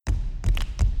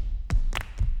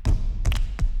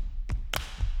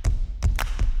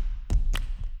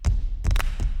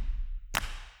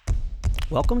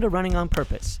Welcome to Running on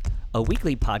Purpose, a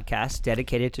weekly podcast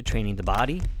dedicated to training the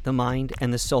body, the mind,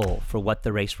 and the soul for what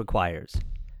the race requires.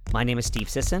 My name is Steve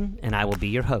Sisson, and I will be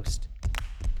your host.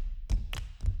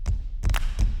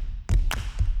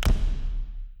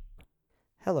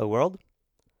 Hello, world.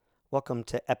 Welcome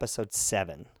to episode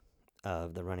 7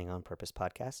 of the Running on Purpose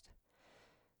podcast.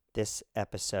 This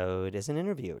episode is an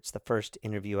interview. It's the first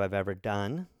interview I've ever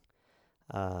done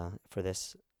for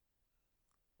this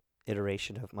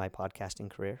iteration of my podcasting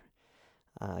career.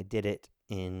 I did it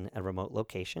in a remote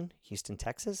location, Houston,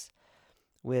 Texas,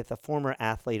 with a former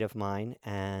athlete of mine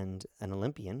and an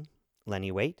Olympian,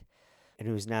 Lenny Waite, and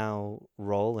whose now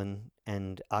role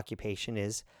and occupation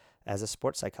is as a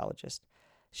sports psychologist.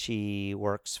 She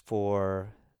works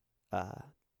for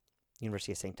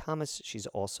University of St. Thomas. She's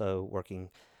also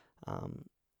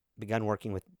begun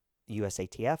working with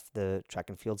USATF, the track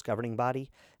and field's governing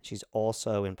body. She's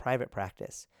also in private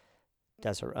practice,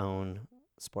 does her own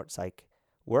sports psych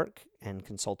work and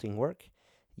consulting work.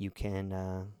 You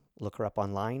can look her up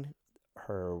online.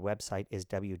 Her website is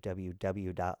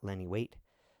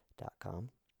www.lennywaite.com.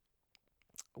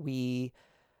 We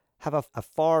have a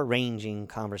far-ranging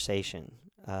conversation.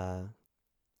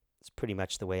 It's pretty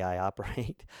much the way I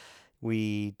operate.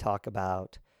 We talk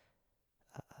about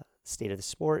state of the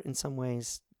sport in some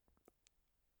ways,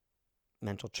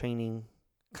 mental training,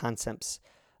 concepts,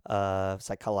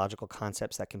 psychological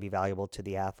concepts that can be valuable to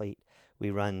the athlete. We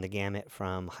run the gamut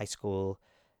from high school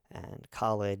and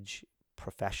college,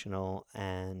 professional,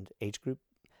 and age group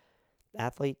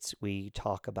athletes. We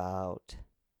talk about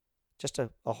just a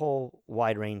whole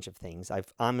wide range of things.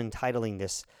 I'm entitling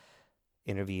this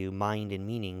interview Mind and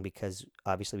Meaning because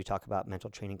obviously we talk about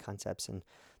mental training concepts and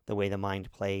the way the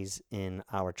mind plays in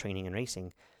our training and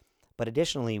racing. But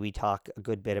additionally, we talk a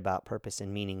good bit about purpose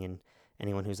and meaning, and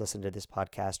anyone who's listened to this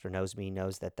podcast or knows me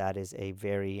knows that that is a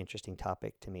very interesting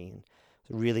topic to me. And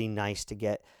it's really nice to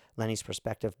get Lenny's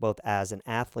perspective both as an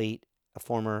athlete, a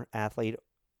former athlete,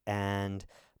 and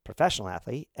professional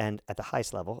athlete, and at the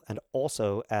highest level, and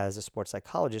also as a sports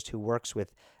psychologist who works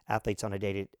with athletes on a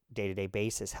day-to-day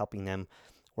basis, helping them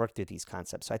work through these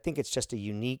concepts. So I think it's just a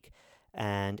unique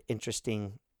and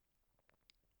interesting.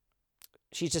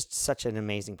 She's just such an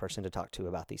amazing person to talk to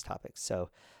about these topics. So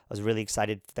I was really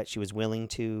excited that she was willing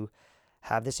to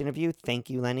have this interview. Thank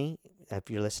you, Lenny, if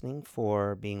you're listening,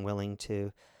 for being willing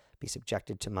to be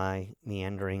subjected to my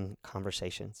meandering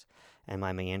conversations and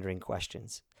my meandering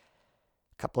questions.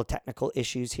 A couple of technical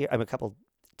issues here. A couple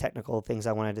technical things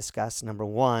I want to discuss. Number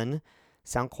one,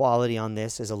 sound quality on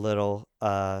this is a little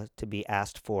to be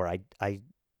asked for. I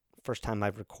first time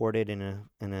I've recorded in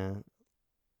a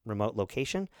remote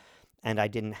location, and I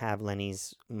didn't have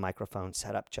Lenny's microphone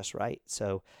set up just right.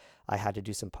 So I had to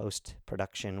do some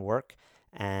post-production work,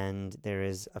 and there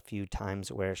is a few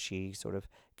times where she sort of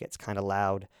gets kind of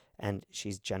loud, and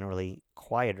she's generally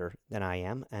quieter than I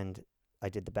am, and I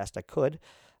did the best I could.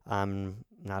 I'm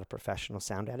not a professional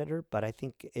sound editor, but I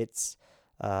think it's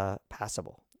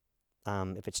passable.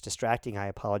 If it's distracting, I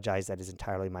apologize. That is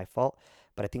entirely my fault.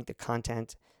 But I think the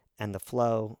content and the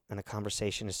flow and the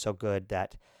conversation is so good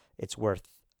that it's worth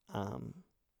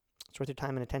your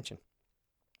time and attention.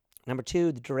 Number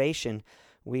two, the duration.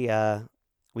 We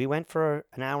went for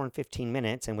an hour and 15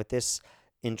 minutes, and with this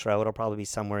intro, it'll probably be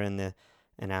somewhere in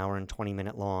an hour and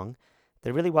 20-minute long.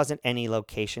 There really wasn't any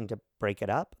location to break it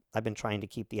up. I've been trying to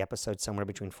keep the episode somewhere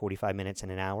between 45 minutes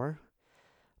and an hour,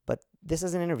 but this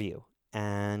is an interview,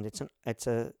 and it's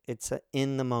a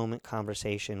in-the-moment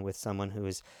conversation with someone who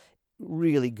is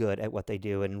really good at what they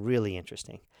do and really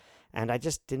interesting. And I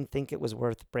just didn't think it was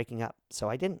worth breaking up, so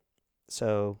I didn't.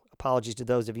 So apologies to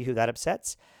those of you who that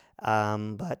upsets,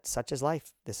 but such is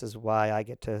life. This is why I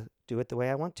get to do it the way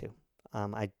I want to.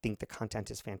 I think the content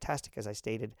is fantastic, as I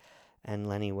stated, and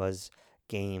Lenny was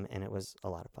game, and it was a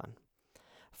lot of fun.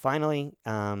 Finally,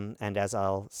 and as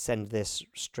I'll send this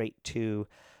straight to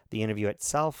the interview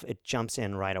itself, it jumps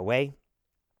in right away.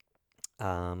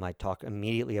 I talk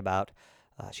immediately about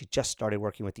she just started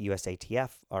working with the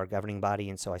USATF, our governing body,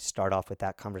 and so I start off with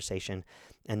that conversation.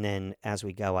 And then as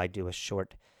we go, I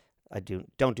don't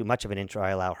do much of an intro. I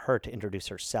allow her to introduce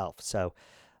herself. So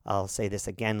I'll say this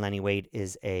again. Lenny Waite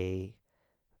is a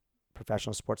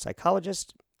professional sports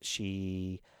psychologist.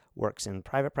 She works in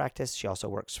private practice. She also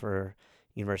works for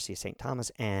University of St.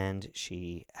 Thomas, and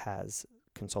she has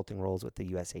consulting roles with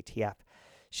the USATF.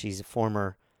 She's a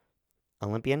former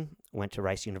Olympian, went to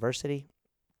Rice University,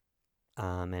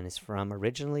 and is from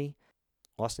originally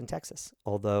Austin, Texas,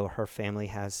 although her family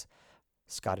has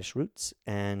Scottish roots,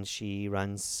 and she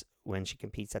runs when she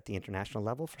competes at the international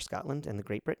level for Scotland and the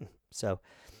Great Britain. So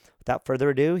without further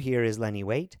ado, here is Lenny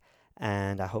Waite,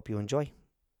 and I hope you enjoy.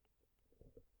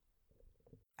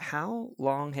 how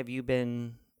long have you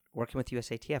been working with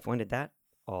USATF? How did that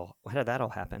all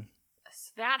happen?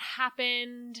 So that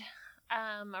happened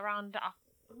around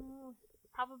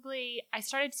probably. I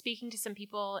started speaking to some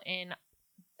people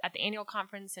at the annual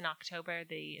conference in October,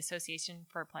 the Association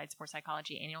for Applied Sports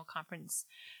Psychology annual conference,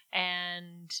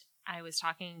 and I was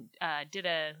did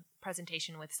a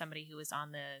presentation with somebody who was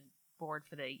on the board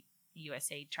for the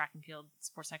USA Track and Field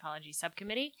Sports Psychology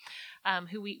Subcommittee,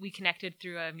 who we connected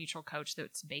through a mutual coach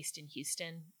that's based in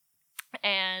Houston.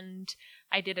 And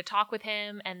I did a talk with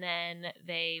him, and then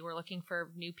they were looking for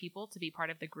new people to be part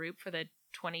of the group for the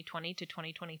 2020 to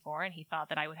 2024, and he thought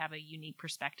that I would have a unique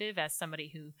perspective as somebody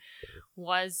who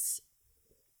was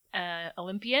an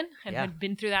Olympian and who had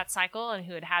been through that cycle and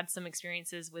who had had some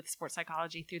experiences with sports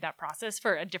psychology through that process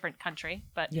for a different country,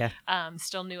 but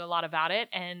still knew a lot about it,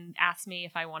 and asked me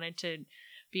if I wanted to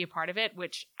be a part of it,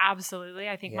 which absolutely.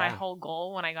 I think my whole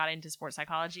goal when I got into sports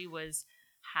psychology was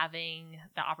having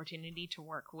the opportunity to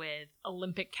work with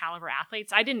Olympic caliber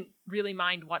athletes. I didn't really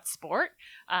mind what sport,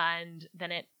 and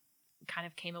then it kind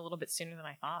of came a little bit sooner than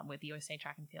I thought with USA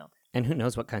Track and Field. And who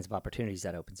knows what kinds of opportunities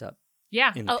that opens up.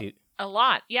 Yeah, in the future. A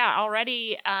lot. Yeah,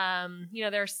 already,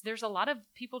 there's a lot of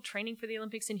people training for the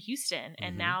Olympics in Houston,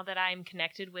 and now that I'm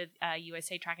connected with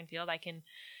USA Track and Field, I can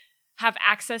have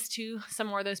access to some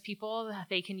more of those people.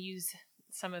 They can use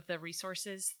some of the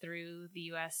resources through the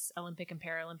U.S. Olympic and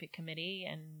Paralympic Committee,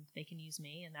 and they can use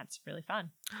me, and that's really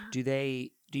fun. Do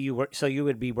you work? So you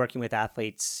would be working with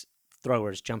athletes,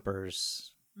 throwers,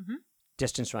 jumpers,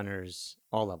 distance runners,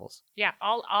 all levels. Yeah,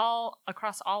 all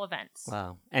across all events.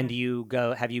 Wow! And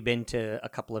have you been to a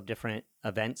couple of different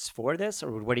events for this,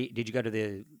 or did you go to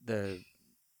the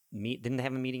meet? Didn't they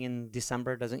have a meeting in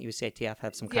December? Doesn't USATF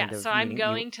have some kind of? Yeah, so I'm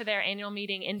going to their annual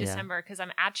meeting in December because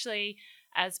I'm actually,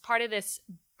 as part of this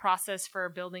process for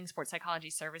building sports psychology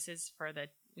services for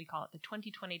we call it the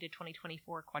 2020 to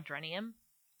 2024 quadrennium.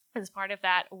 As part of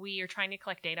that, we are trying to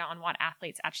collect data on what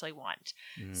athletes actually want.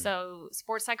 So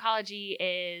sports psychology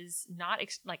is not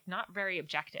very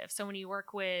objective. So when you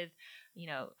work with,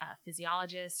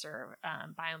 physiologists or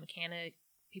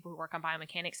people who work on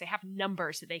biomechanics, they have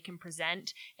numbers that they can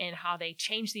present in how they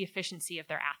change the efficiency of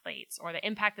their athletes or the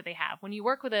impact that they have. When you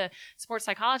work with a sports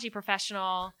psychology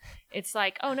professional, it's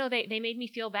like, oh no, they made me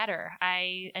feel better.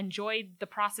 I enjoyed the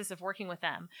process of working with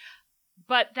them.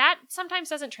 But that sometimes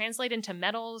doesn't translate into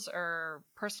medals or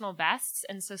personal bests.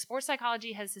 And so sports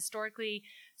psychology has historically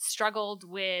struggled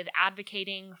with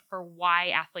advocating for why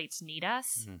athletes need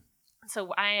us.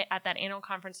 So at that annual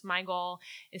conference, my goal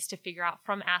is to figure out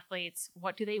from athletes,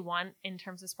 what do they want in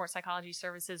terms of sports psychology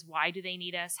services? Why do they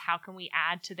need us? How can we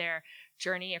add to their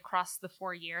journey across the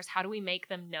 4 years? How do we make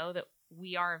them know that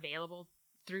we are available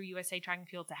through USA Track and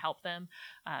Field to help them?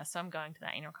 So I'm going to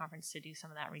that annual conference to do some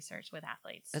of that research with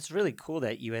athletes. It's really cool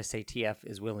that USATF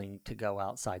is willing to go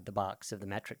outside the box of the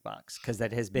metric box, because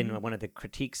that has been one of the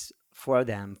critiques for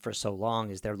them for so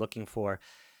long, is they're looking for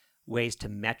ways to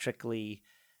metrically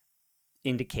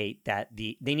indicate that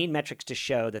they need metrics to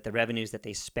show that the revenues that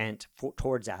they spent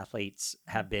towards athletes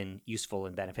have been useful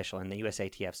and beneficial. And the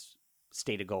USATF's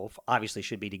stated goal obviously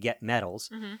should be to get medals,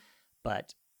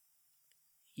 but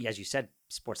as you said,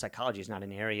 sports psychology is not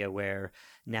an area where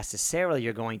necessarily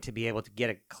you're going to be able to get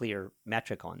a clear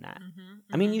metric on that.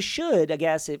 I mean, you should, I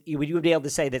guess, if you would be able to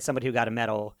say that somebody who got a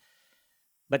medal,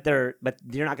 but you're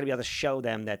not going to be able to show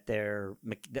them that they're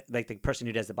like the person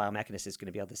who does the biomechanist is going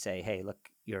to be able to say, hey,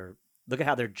 look at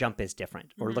how their jump is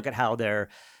different, or look at how their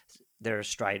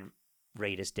stride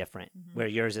rate is different, where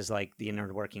yours is like the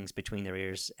inner workings between their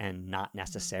ears and not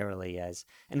necessarily and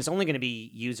it's only going to be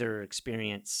user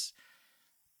experience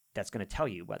that's going to tell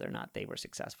you whether or not they were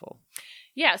successful.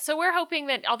 Yeah, so we're hoping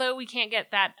that although we can't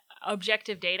get that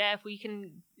objective data, if we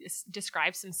can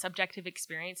describe some subjective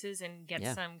experiences and get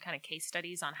some kind of case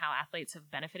studies on how athletes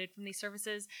have benefited from these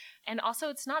services. And also,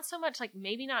 it's not so much like,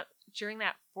 maybe not during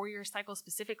that 4-year cycle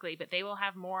specifically, but they will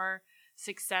have more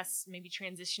success maybe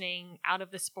transitioning out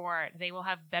of the sport. They will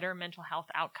have better mental health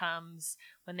outcomes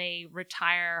when they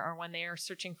retire or when they are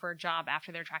searching for a job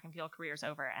after their track and field career is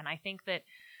over. And I think that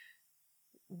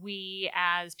we,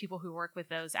 as people who work with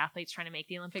those athletes trying to make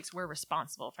the Olympics, we're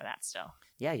responsible for that still.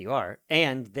 Yeah, you are.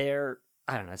 And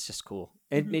I don't know, it's just cool.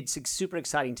 It's super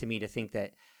exciting to me to think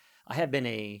that I've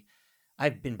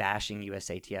been bashing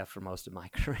USATF for most of my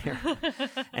career.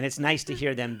 And it's nice to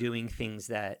hear them doing things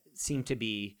that seem to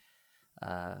be,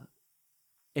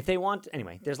 if they want,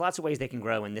 anyway, there's lots of ways they can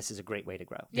grow, and this is a great way to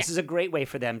grow. This is a great way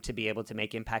for them to be able to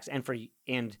make impacts,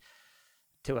 and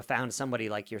to have found somebody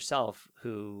like yourself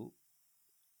who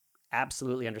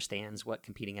absolutely understands what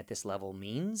competing at this level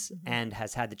means and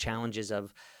has had the challenges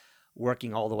of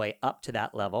working all the way up to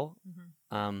that level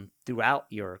Mm-hmm. throughout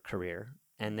your career,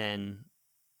 and then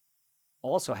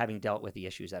also having dealt with the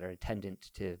issues that are attendant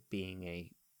to being a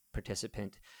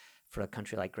participant for a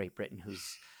country like Great Britain,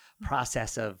 whose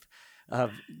process of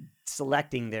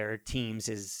selecting their teams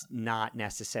is not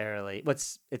necessarily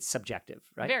it's subjective,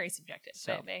 right? Very subjective.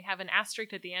 So They have an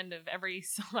asterisk at the end of every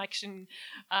selection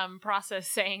process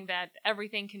saying that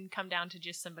everything can come down to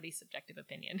just somebody's subjective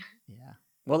opinion. yeah.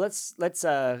 Well, let's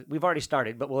we've already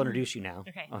started, but we'll introduce you now.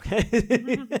 Okay.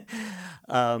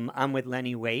 I'm with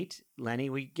Lenny Waite. Lenny,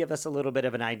 will you give us a little bit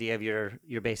of an idea of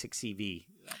your basic CV?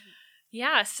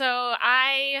 Yeah, so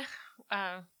I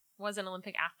was an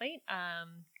Olympic athlete,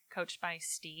 coached by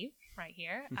Steve right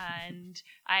here, and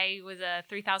I was a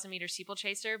 3,000 meter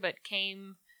steeplechaser, but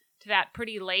came to that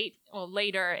pretty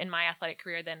later in my athletic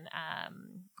career than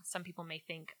some people may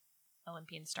think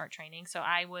Olympians start training. So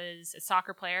I was a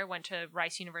soccer player, went to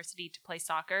Rice University to play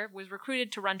soccer, was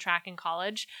recruited to run track in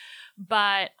college,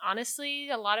 but honestly,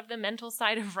 a lot of the mental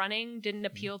side of running didn't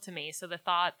appeal to me. So the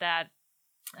thought that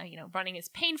running is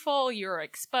painful, you're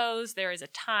exposed, there is a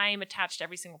time attached to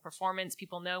every single performance.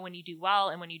 People know when you do well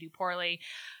and when you do poorly.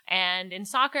 And in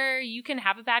soccer, you can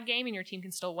have a bad game and your team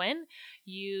can still win.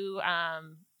 You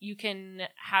can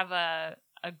have a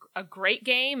great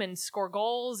game and score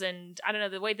goals, and I don't know,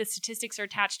 the way the statistics are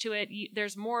attached to it, there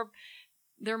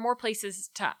are more places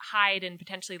to hide and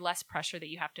potentially less pressure that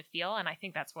you have to feel. And I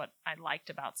think that's what I liked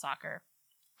about soccer.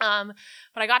 But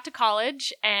I got to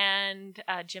college, and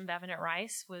Jim Bevan at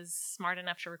Rice was smart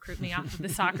enough to recruit me off of the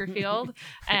soccer field,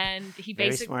 and he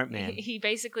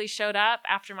basically showed up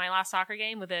after my last soccer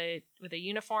game with a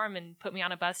uniform and put me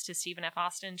on a bus to Stephen F.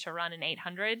 Austin to run an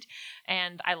 800,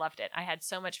 and I loved it. I had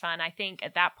so much fun. I think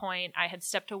at that point I had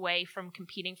stepped away from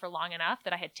competing for long enough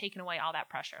that I had taken away all that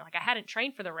pressure. Like, I hadn't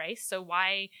trained for the race, so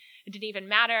why it didn't even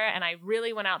matter, and I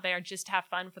really went out there just to have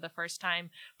fun for the first time,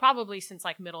 probably since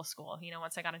like middle school.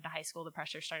 Once I got into high school, the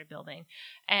pressure started building,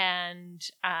 and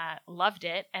loved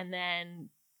it. And then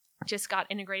just got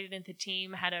integrated into the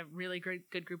team, had a really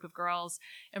good group of girls,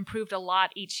 improved a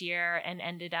lot each year, and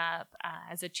ended up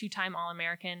as a 2-time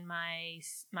All-American. My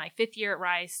 5th year at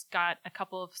Rice, got a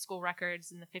couple of school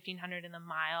records in the 1,500 and the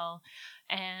mile,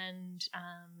 and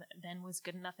then was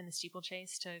good enough in the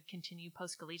steeplechase to continue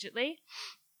post-collegiately.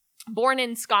 Born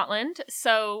in Scotland,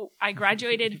 so I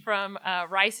graduated from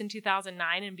Rice in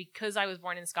 2009, and because I was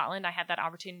born in Scotland, I had that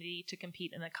opportunity to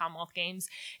compete in the Commonwealth Games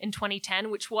in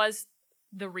 2010, which was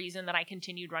the reason that I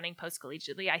continued running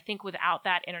post-collegiately. I think without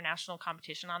that international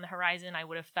competition on the horizon, I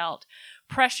would have felt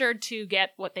pressured to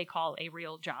get what they call a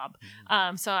real job.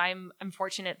 Mm-hmm. So I'm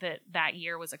fortunate that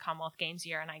year was a Commonwealth Games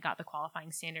year, and I got the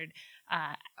qualifying standard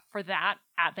for that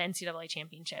at the NCAA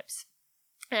Championships.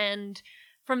 And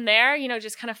from there,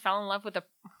 just kind of fell in love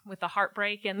with the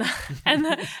heartbreak and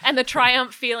the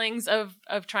triumph feelings of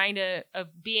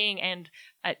being, and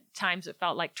at times it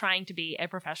felt like trying to be a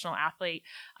professional athlete.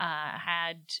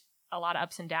 Had a lot of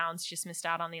ups and downs, just missed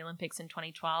out on the Olympics in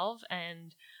 2012,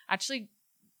 and actually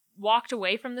walked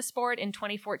away from the sport in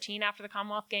 2014 after the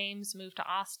Commonwealth Games, moved to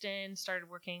Austin, started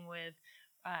working with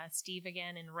Steve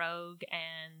again in Rogue,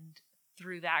 and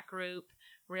through that group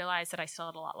realized that I still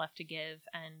had a lot left to give,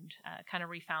 and kind of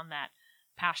refound that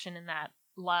passion and that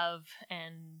love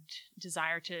and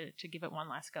desire to give it one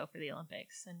last go for the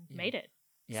Olympics, and made it.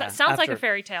 Yeah. So it sounds like a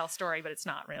fairy tale story, but it's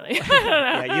not really.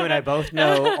 Yeah, you and I both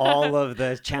know all of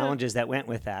the challenges that went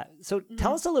with that. So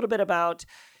tell us a little bit about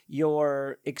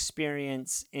your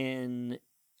experience in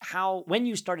when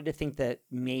you started to think that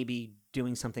maybe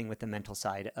doing something with the mental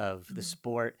side of the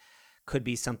sport could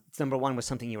be number one, was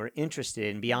something you were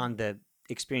interested in beyond the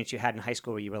experience you had in high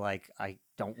school where you were like, I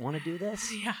don't want to do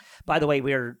this. Yeah. By the way,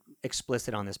 we're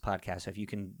explicit on this podcast, so if you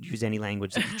can use any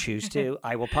language that you choose to,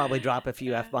 I will probably drop a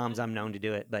few F-bombs. I'm known to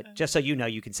do it, but just so you know,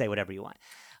 you can say whatever you want.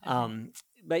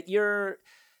 But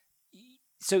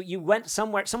so you went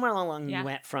somewhere along, you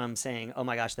went from saying, oh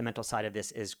my gosh, the mental side of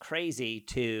this is crazy,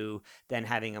 to then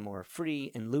having a more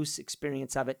free and loose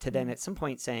experience of it, to then at some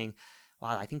point saying,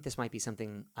 wow, I think this might be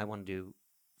something I want to do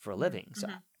for a living. So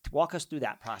walk us through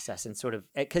that process, and sort of,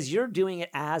 because you're doing it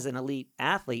as an elite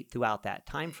athlete throughout that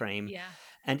time frame. Yeah.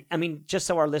 And I mean, just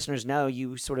so our listeners know,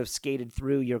 you sort of skated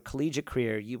through your collegiate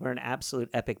career. You were an absolute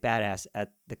epic badass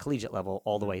at the collegiate level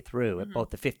all the way through, at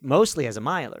both mostly as a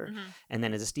miler and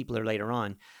then as a steepler later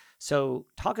on. So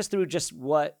talk us through just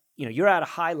what, you're at a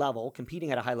high level,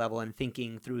 competing at a high level, and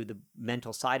thinking through the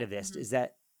mental side of this. Is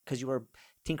that because you were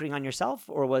tinkering on yourself,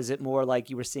 or was it more like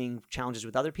you were seeing challenges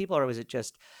with other people, or was it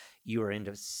just you were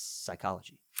into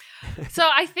psychology? So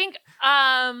I think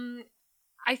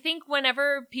I think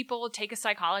whenever people take a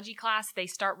psychology class, they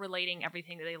start relating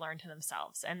everything that they learn to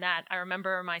themselves. And that I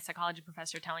remember my psychology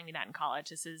professor telling me that in college.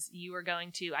 This is, you are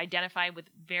going to identify with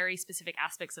very specific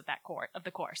aspects of that of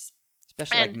the course.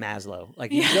 Especially like Maslow.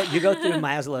 Like you go through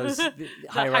Maslow's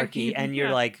hierarchy and you're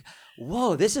like,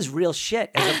 whoa, this is real shit,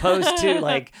 as opposed to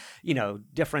like,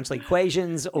 differential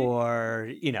equations or,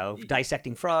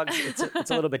 dissecting frogs. It's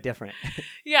a little bit different.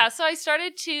 Yeah. So I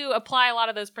started to apply a lot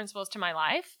of those principles to my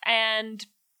life. And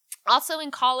also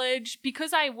in college,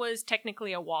 because I was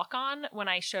technically a walk-on when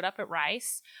I showed up at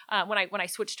Rice, when I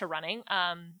switched to running,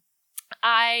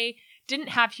 I didn't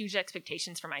have huge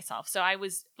expectations for myself. So I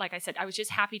was, like I said, I was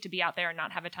just happy to be out there and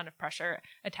not have a ton of pressure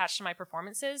attached to my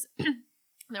performances.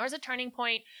 There was a turning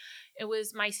point. It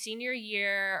was my senior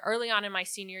year, early on in my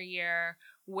senior year,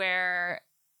 where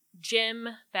Jim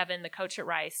Bevan, the coach at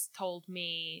Rice, told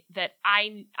me that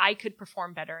I could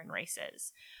perform better in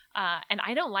races. And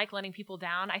I don't like letting people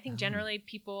down. I think generally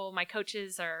people, my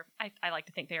coaches I like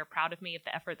to think they are proud of me of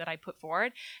the effort that I put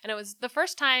forward. And it was the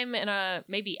first time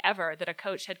maybe ever that a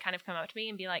coach had kind of come up to me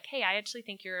and be like, hey, I actually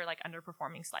think you're like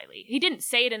underperforming slightly. He didn't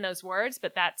say it in those words,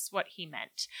 but that's what he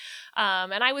meant.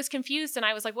 And I was confused and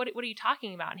I was like, what are you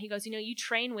talking about? And he goes, you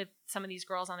train with some of these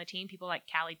girls on the team, people like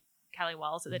Callie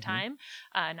Wells at the time,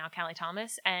 now Callie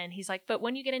Thomas. And he's like, but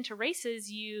when you get into races,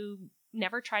 you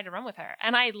never try to run with her.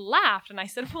 And I laughed and I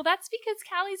said, well, that's because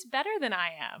Callie's better than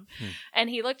I am. And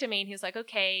he looked at me and he was like,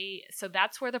 okay, so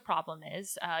that's where the problem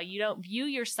is. You don't view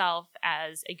yourself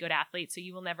as a good athlete, so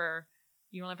you will never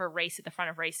race at the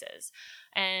front of races.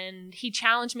 And he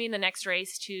challenged me in the next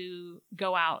race to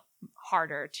go out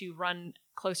harder, to run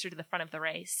closer to the front of the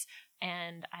race.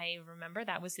 And I remember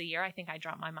that was the year I think I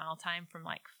dropped my mile time from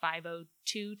like 5:02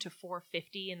 to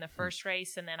 4:50 in the first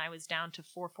race. And then I was down to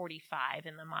 4:45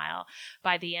 in the mile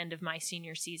by the end of my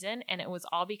senior season. And it was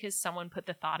all because someone put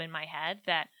the thought in my head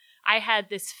that I had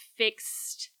this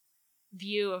fixed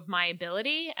view of my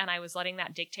ability and I was letting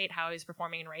that dictate how I was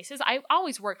performing in races. I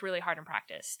always worked really hard in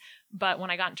practice, but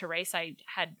when I got into race, I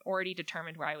had already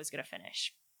determined where I was going to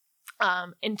finish.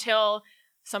 Until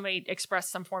somebody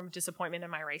expressed some form of disappointment in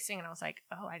my racing. And I was like,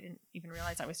 oh, I didn't even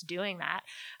realize I was doing that.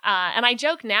 And I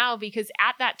joke now because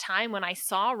at that time when I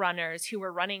saw runners who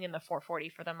were running in the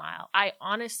 4:40 for the mile, I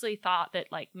honestly thought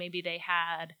that like maybe they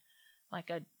had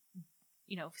like a,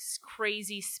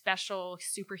 crazy special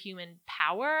superhuman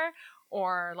power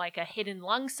or like a hidden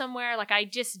lung somewhere. Like I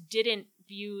just didn't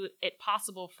view it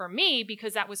possible for me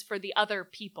because that was for the other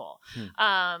people.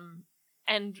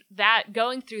 And that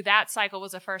going through that cycle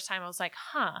was the first time I was like,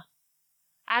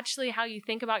 actually how you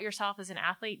think about yourself as an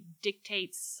athlete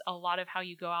dictates a lot of how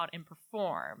you go out and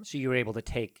perform. So you were able to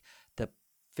take the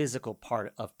physical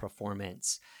part of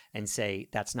performance and say,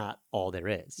 that's not all there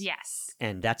is. Yes.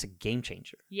 And that's a game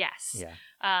changer. Yes. Yeah.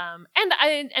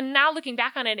 And now looking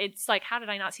back on it, it's like, how did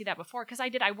I not see that before? Because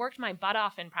I worked my butt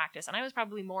off in practice and I was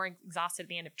probably more exhausted at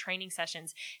the end of training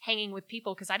sessions, hanging with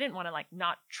people because I didn't want to like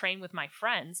not train with my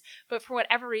friends. But for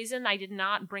whatever reason, I did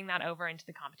not bring that over into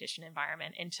the competition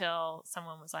environment until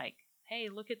someone was like, hey,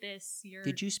 look at this.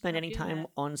 Did you spend any time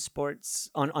on sports,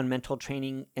 on mental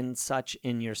training and such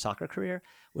in your soccer career?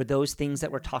 Were those things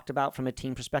that were talked about from a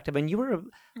team perspective? And you were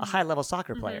a high-level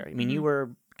soccer player. I mean, you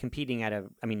were competing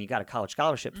you got a college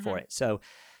scholarship for it. So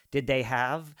did they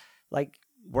have like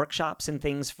workshops and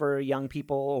things for young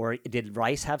people, or did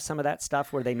Rice have some of that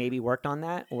stuff where they maybe worked on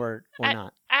that or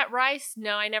not? At Rice,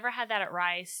 no, I never had that at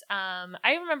Rice.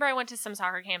 I remember I went to some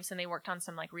soccer camps and they worked on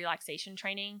some like relaxation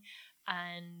training.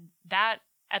 And that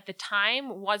at the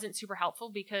time wasn't super helpful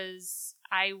because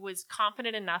I was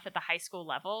confident enough at the high school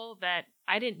level that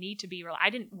I didn't need to be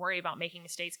I didn't worry about making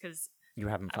mistakes because you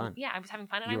were having fun. I was having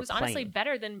fun. And I was honestly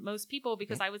better than most people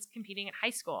because I was competing at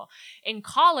high school. In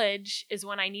college is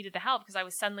when I needed the help because I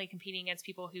was suddenly competing against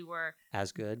people who were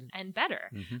as good and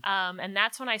better. And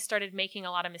that's when I started making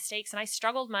a lot of mistakes. And I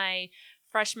struggled my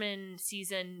freshman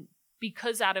season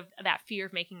because out of that fear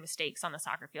of making mistakes on the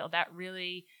soccer field. That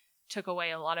really took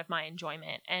away a lot of my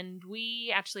enjoyment. And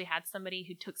we actually had somebody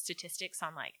who took statistics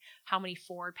on like how many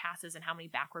forward passes and how many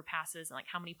backward passes and like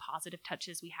how many positive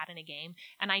touches we had in a game.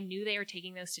 And I knew they were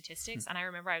taking those statistics. And I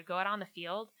remember I would go out on the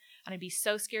field and I'd be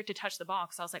so scared to touch the ball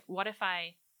because I was like, what if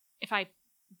I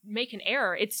make an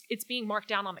error, it's being marked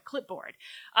down on the clipboard,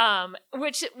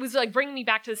 which was like bringing me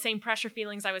back to the same pressure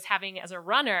feelings I was having as a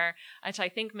runner, which I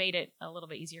think made it a little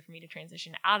bit easier for me to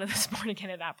transition out of the sport again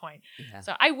at that point. Yeah.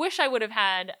 So I wish I would have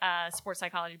had a sports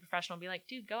psychology professional be like,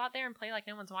 dude, go out there and play like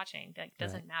no one's watching. Like,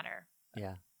 doesn't matter.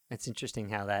 Yeah. It's interesting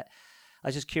how that, I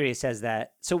was just curious as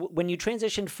that, so when you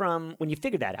transitioned when you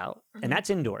figured that out, and that's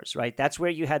indoors, right? That's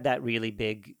where you had that really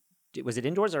big was it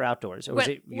indoors or outdoors? Or was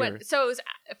it so it was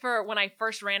for when I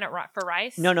first ran for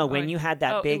Rice? No, when you had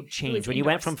that big change, when you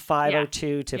went from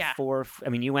 502 to 4, I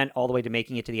mean, you went all the way to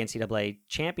making it to the NCAA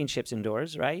championships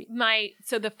indoors, right?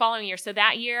 So the following year, so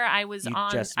that year I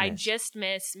I just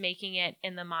missed making it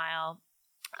in the mile.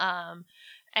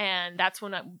 And that's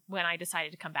when I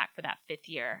decided to come back for that 5th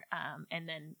year, and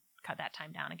then cut that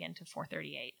time down again to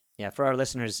 4:38. Yeah, for our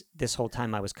listeners, this whole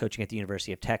time I was coaching at the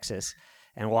University of Texas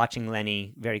and watching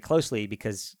Lenny very closely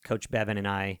because Coach Bevan and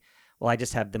I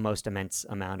just have the most immense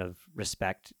amount of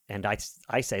respect, and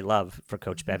I say love for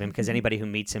Coach Bevan, because anybody who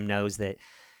meets him knows that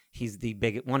he's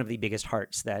one of the biggest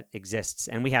hearts that exists.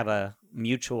 And we have a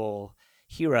mutual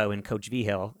hero in Coach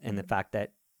Vigil, and the fact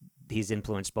that he's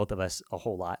influenced both of us a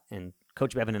whole lot. And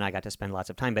Coach Bevan and I got to spend lots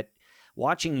of time. But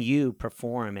watching you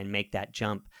perform and make that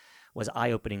jump was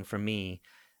eye-opening for me,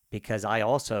 because I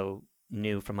also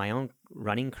knew from my own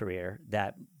running career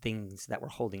that things that were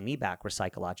holding me back were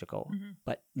psychological,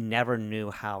 but never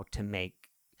knew how to make.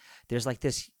 There's like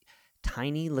this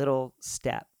tiny little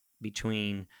step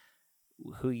between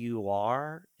who you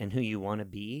are and who you want to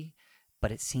be,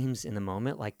 but it seems in the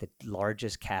moment like the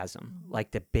largest chasm,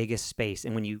 like the biggest space.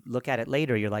 And when you look at it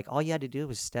later, you're like, all you had to do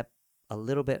was step a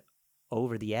little bit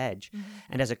over the edge.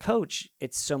 And as a coach,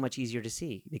 it's so much easier to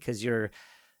see, because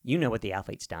you know what the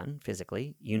athlete's done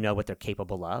physically, you know what they're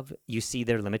capable of, you see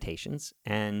their limitations.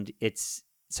 And it's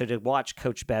so to watch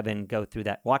Coach Bevan go through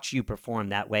that, watch you perform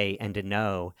that way, and to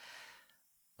know,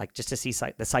 like, just to see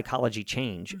the psychology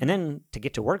change, and then to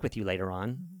get to work with you later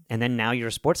on. And then now you're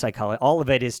a sports psychologist. All of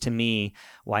it is, to me,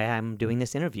 why I'm doing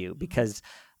this interview, because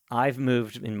I've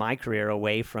moved in my career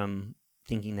away from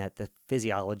thinking that the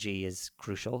physiology is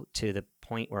crucial to the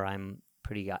point where I'm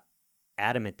pretty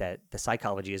adamant that the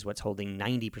psychology is what's holding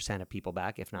 90% of people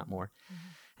back, if not more.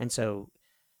 And so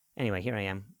anyway, here I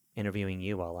am interviewing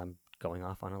you while I'm going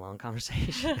off on a long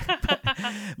conversation.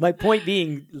 My point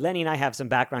being, Lenny and I have some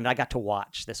background. I got to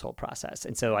watch this whole process.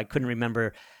 And so I couldn't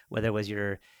remember whether it was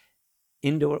your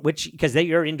indoor, because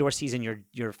your indoor season,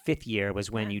 your 5th year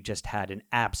was when you just had an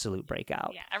absolute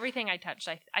breakout. Yeah, everything I touched,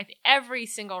 every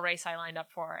single race I lined up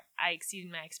for, I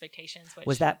exceeded my expectations.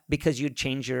 Was that because you'd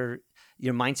changed your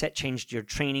mindset, changed your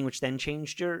training, which then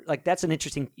changed your, like, that's an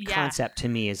interesting concept to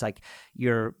me, is like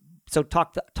so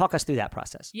talk us through that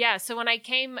process. Yeah, so when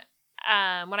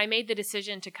I made the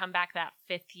decision to come back that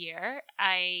 5th year,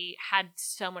 I had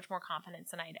so much more confidence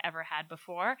than I'd ever had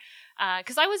before.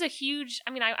 Because I was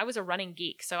I was a running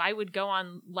geek. So I would go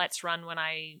on Let's Run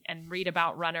and read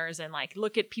about runners and like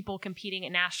look at people competing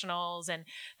at nationals. And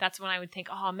that's when I would think,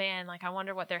 oh man, like I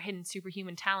wonder what their hidden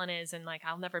superhuman talent is. And like,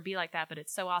 I'll never be like that, but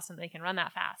it's so awesome they can run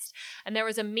that fast. And there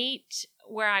was a meet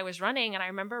where I was running, and I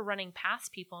remember running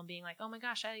past people and being like, oh my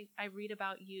gosh, I read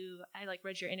about you. I like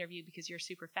read your interview because you're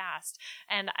super fast.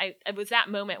 And it was that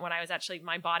moment when I was actually,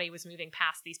 my body was moving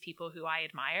past these people who I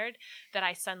admired, that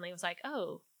I suddenly was like,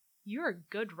 oh, you're a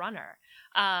good runner.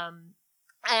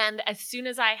 And as soon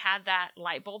as I had that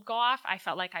light bulb go off, I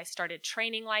felt like I started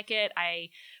training like it. I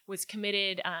was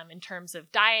committed in terms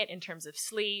of diet, in terms of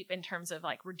sleep, in terms of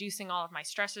like reducing all of my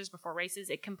stressors before races.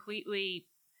 It completely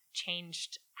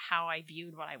changed how I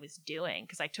viewed what I was doing,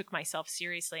 because I took myself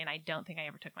seriously, and I don't think I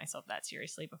ever took myself that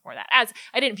seriously before that. As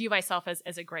I didn't view myself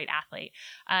as a great athlete.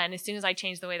 And as soon as I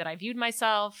changed the way that I viewed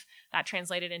myself, that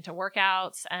translated into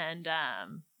workouts. And,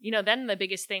 then the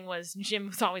biggest thing was Jim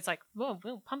was always like, whoa,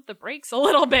 pump the brakes a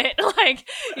little bit. Like,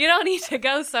 you don't need to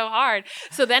go so hard.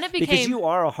 So then it became... Because you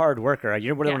are a hard worker.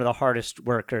 You're one of the hardest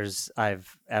workers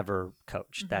I've ever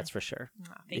coached. That's for sure.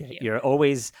 Oh, thank you. You're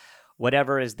always...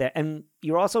 whatever is there. And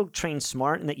you're also trained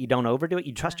smart in that you don't overdo it.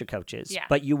 You trust your coaches,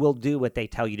 but you will do what they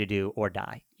tell you to do or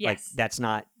die. Yes.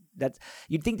 Like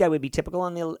you'd think that would be typical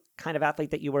on the kind of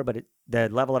athlete that you were, but the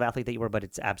level of athlete that you were, but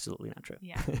it's absolutely not true.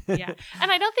 Yeah.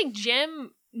 And I don't think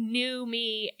Jim knew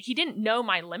me. He didn't know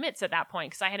my limits at that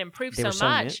point, because I had improved so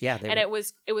much. And it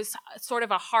was sort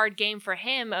of a hard game for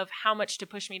him of how much to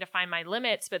push me to find my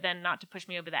limits, but then not to push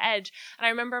me over the edge. And I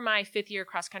remember my 5th year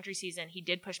cross country season, he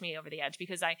did push me over the edge,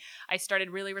 because I started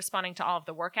really responding to all of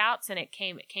the workouts, and it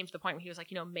came to the point where he was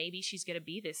like, maybe she's going to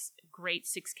be this great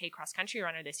 6K cross country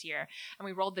runner this year. And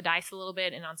we rolled the dice a little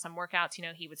bit, and on some workouts,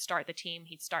 he would start the team,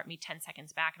 he'd start me 10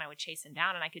 seconds back, and I would chase him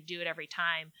down, and I could do it every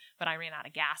time, but I ran out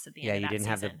of gas at the end of that season. Yeah, you didn't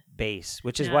have the base,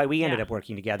 which is why we ended up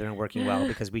working together and working well,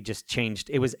 because we just changed.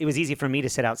 It was easy for me to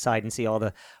sit outside and see all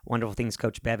the wonderful things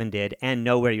Coach Bevan did and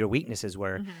know where your weaknesses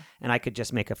were. And I could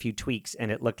just make a few tweaks,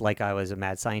 and it looked like I was a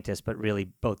mad scientist, but really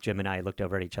both Jim and I looked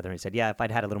over at each other and said, yeah, if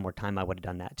I'd had a little more time, I would have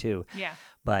done that too. Yeah.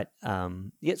 But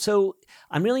so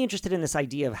I'm really interested in this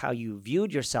idea of how you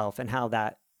viewed yourself and how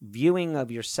that viewing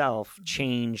of yourself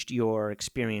changed your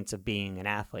experience of being an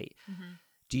athlete. Mm-hmm.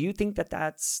 Do you think that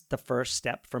that's the first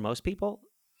step for most people?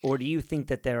 Or do you think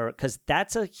that because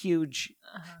that's a huge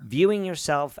viewing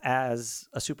yourself as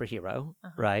a superhero,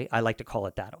 right? I like to call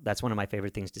it that. That's one of my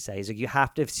favorite things to say is that you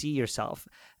have to see yourself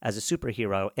as a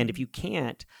superhero. And if you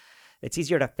can't, it's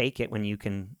easier to fake it when you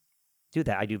can do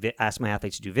that. I do ask my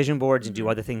athletes to do vision boards and do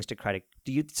other things to try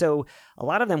to so a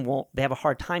lot of them they have a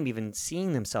hard time even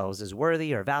seeing themselves as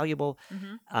worthy or valuable.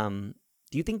 Do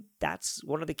you think that's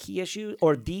one of the key issues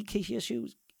or the key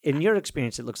issues? In your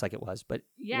experience, it looks like it was, but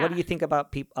what do you think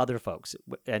about other folks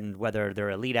and whether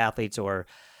they're elite athletes or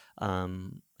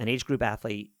an age group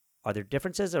athlete? Are there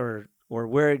differences or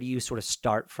where do you sort of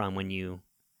start from when you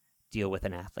deal with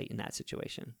an athlete in that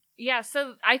situation? Yeah,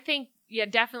 so I think,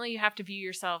 definitely you have to view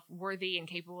yourself worthy and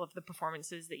capable of the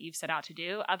performances that you've set out to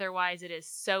do. Otherwise, it is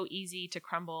so easy to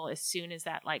crumble as soon as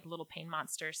that like little pain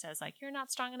monster says like, you're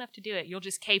not strong enough to do it. You'll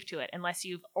just cave to it unless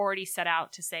you've already set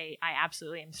out to say, I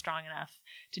absolutely am strong enough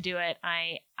to do it.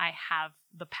 I have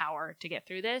the power to get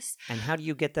through this. And how do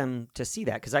you get them to see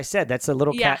that? Because I said that's a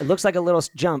little, it looks like a little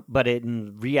jump, but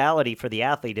in reality for the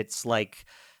athlete, it's like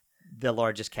the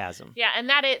largest chasm. Yeah, and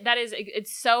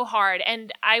it's so hard.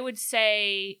 And I would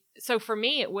say, so for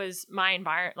me, it was my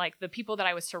environment, like the people that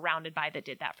I was surrounded by that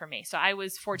did that for me. So I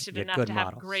was fortunate enough to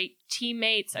have great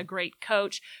teammates, a great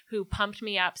coach who pumped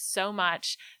me up so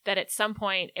much that at some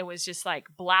point it was just like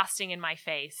blasting in my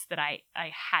face that I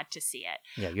had to see it.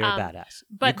 Yeah, you're a badass.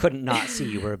 But you couldn't not see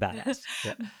you were a badass.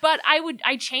 Yeah. But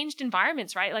I changed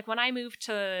environments, right? Like when I moved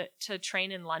to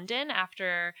train in London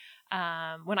after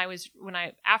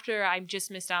after I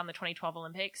just missed out on the 2012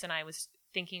 Olympics and I was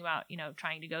thinking about,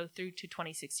 trying to go through to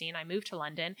 2016, I moved to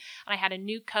London and I had a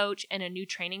new coach and a new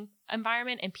training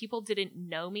environment and people didn't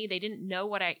know me. They didn't know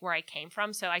where I came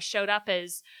from. So I showed up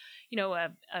as,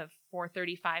 a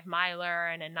 4:35 miler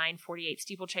and a 9:48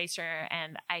 steeplechaser.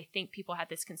 And I think people had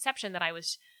this conception that I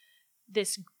was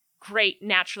this great,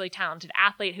 naturally talented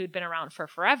athlete who'd been around for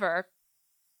forever.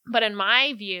 But in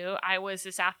my view, I was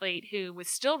this athlete who was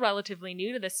still relatively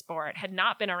new to this sport, had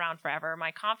not been around forever.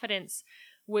 My confidence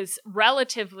was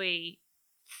relatively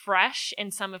fresh in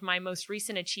some of my most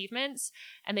recent achievements,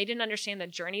 and they didn't understand the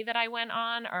journey that I went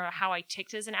on or how I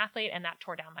ticked as an athlete, and that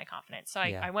tore down my confidence. So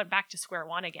I went back to square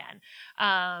one again.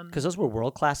 Because those were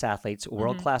world-class athletes,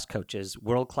 world-class coaches,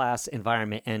 world-class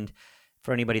environment. And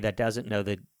for anybody that doesn't know,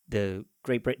 the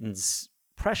Great Britain's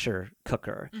pressure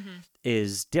cooker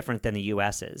is different than the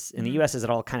US's. In the US's, it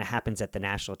all kind of happens at the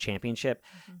national championship.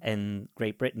 And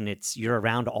Great Britain, you're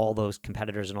around all those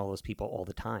competitors and all those people all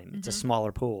the time. It's a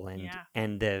smaller pool and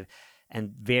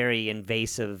very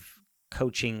invasive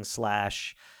coaching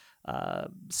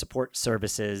 / support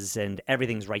services and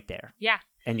everything's right there. Yeah.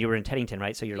 And you were in Teddington,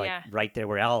 right? So you're like right there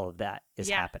where all of that is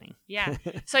happening. Yeah.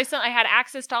 So I had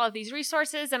access to all of these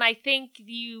resources. And I think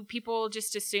people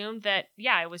just assumed that,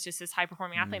 I was just this high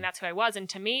performing athlete and that's who I was. And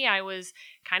to me, I was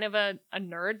kind of a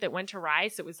nerd that went to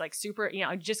Rice. It was like super,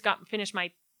 I just finished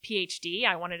my PhD.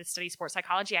 I wanted to study sports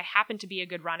psychology. I happened to be a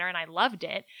good runner and I loved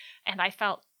it. And I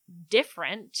felt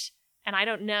different. And I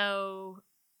don't know,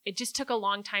 it just took a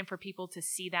long time for people to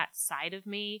see that side of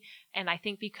me. And I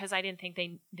think because I didn't think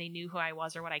they knew who I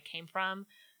was or what I came from,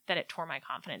 that it tore my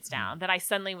confidence down. That I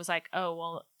suddenly was like, oh,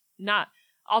 well,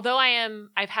 although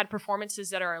I've had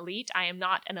performances that are elite, I am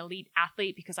not an elite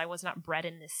athlete because I was not bred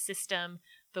in this system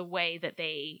the way that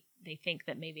they think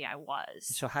that maybe I was.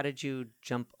 So how did you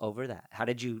jump over that? How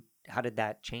did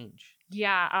that change?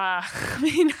 Yeah,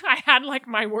 I had like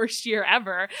my worst year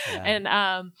ever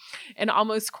and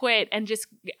almost quit and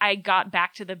I got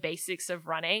back to the basics of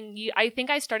running. I think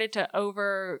I started to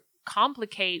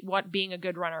overcomplicate what being a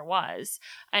good runner was.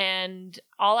 And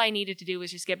all I needed to do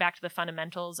was just get back to the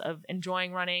fundamentals of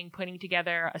enjoying running, putting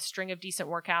together a string of decent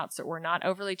workouts that were not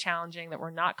overly challenging, that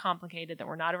were not complicated, that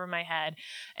were not over my head,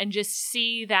 and just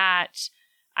see that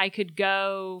I could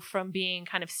go from being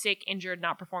kind of sick, injured,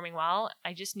 not performing well.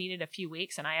 I just needed a few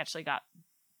weeks and I actually got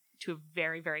to a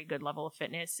very, very good level of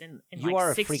fitness in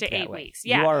like 6 to 8 weeks.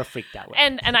 Yeah. You are a freak that way.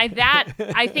 And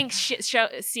I think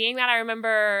seeing that, I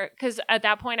remember, because at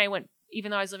that point I went,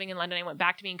 even though I was living in London, I went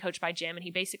back to being coached by Jim and he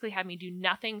basically had me do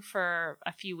nothing for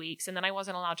a few weeks. And then I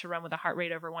wasn't allowed to run with a heart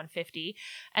rate over 150.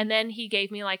 And then he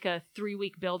gave me like a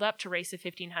 3-week build up to race a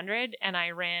 1500 and I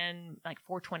ran like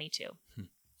 422.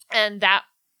 And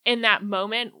in that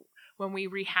moment, when we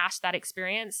rehashed that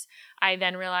experience, I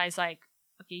then realized like,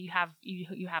 okay,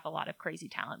 you have a lot of crazy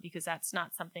talent because that's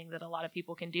not something that a lot of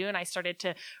people can do. And I started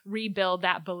to rebuild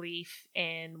that belief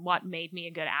in what made me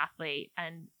a good athlete.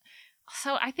 And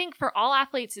so I think for all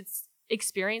athletes, it's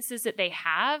experiences that they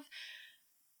have.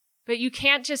 But you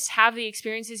can't just have the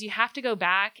experiences. You have to go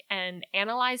back and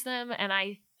analyze them. And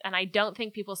I don't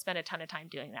think people spend a ton of time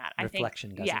doing that.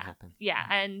 Reflection doesn't happen. Yeah.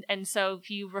 And so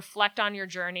if you reflect on your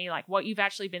journey, like what you've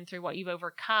actually been through, what you've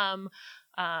overcome,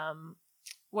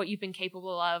 what you've been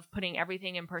capable of, putting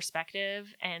everything in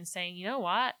perspective and saying, you know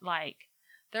what, like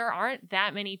there aren't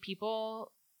that many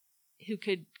people who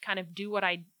could kind of do what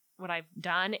I've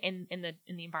done in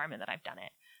the environment that I've done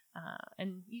it.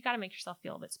 And you got to make yourself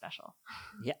feel a bit special.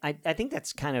 Yeah, I think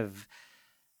that's kind of,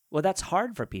 well, that's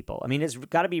hard for people. I mean, it's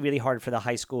got to be really hard for the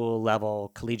high school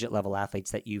level, collegiate level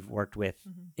athletes that you've worked with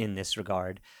in this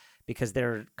regard, because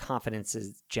their confidence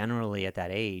is generally at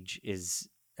that age is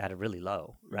at a really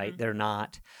low, right? Their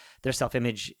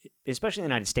self-image, especially in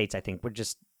the United States, I think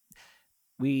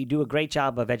we do a great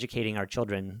job of educating our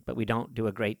children, but we don't do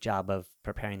a great job of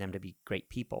preparing them to be great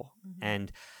people.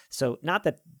 And so not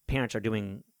that parents are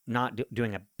doing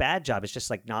a bad job, it's just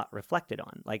like not reflected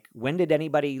on. Like, when did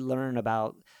anybody learn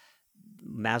about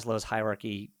Maslow's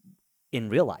hierarchy in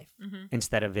real life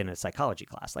instead of in a psychology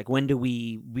class? Like, when do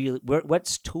we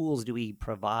what tools do we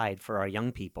provide for our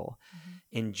young people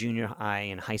in junior high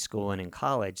and high school and in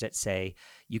college that say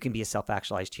you can be a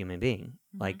self-actualized human being?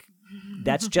 Like,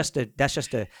 that's just a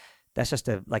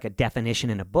like a definition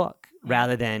in a book,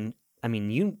 rather than, I mean,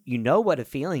 you know what a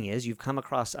feeling is. You've come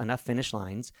across enough finish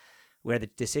lines where the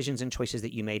decisions and choices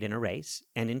that you made in a race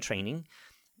and in training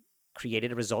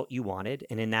created a result you wanted.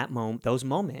 And in that moment, those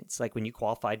moments, like when you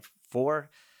qualified for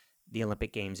the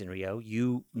Olympic Games in Rio,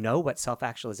 you know what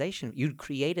self-actualization, you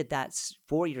created that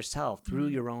for yourself through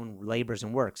your own labors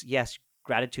and works. Yes,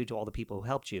 gratitude to all the people who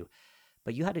helped you,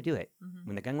 but you had to do it.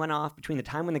 When the gun went off, between the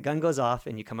time when the gun goes off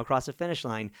and you come across the finish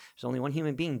line, there's only one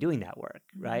human being doing that work,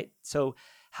 right? So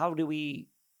how do we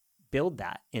build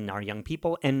that in our young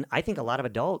people? And I think a lot of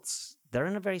adults, they're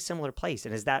in a very similar place.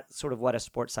 And is that sort of what a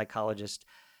sports psychologist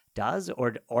does?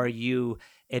 Or are you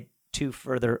too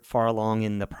far along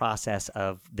in the process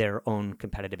of their own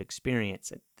competitive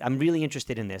experience? I'm really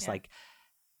interested in this, like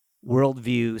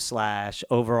worldview /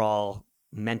 overall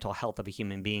mental health of a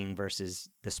human being versus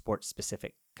the sports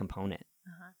specific component.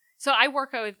 So I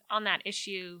work on that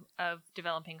issue of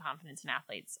developing confidence in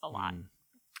athletes a lot.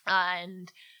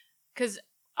 And because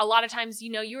a lot of times,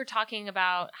 you were talking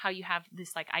about how you have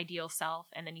this like ideal self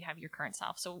and then you have your current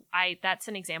self. So that's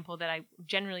an example that I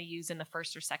generally use in the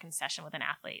first or second session with an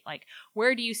athlete. Like,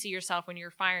 where do you see yourself when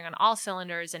you're firing on all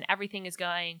cylinders and everything is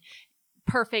going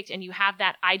perfect and you have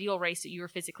that ideal race that you are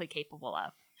physically capable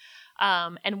of?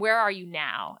 And where are you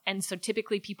now? And so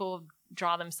typically people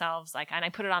draw themselves like, and I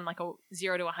put it on like a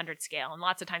 0 to 100 scale. And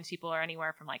lots of times people are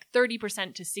anywhere from like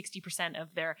 30% to 60%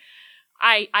 of their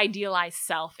idealized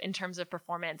self in terms of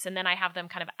performance. And then I have them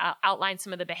kind of outline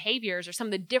some of the behaviors or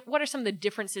what are some of the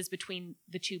differences between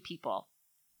the two people.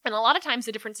 And a lot of times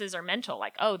the differences are mental,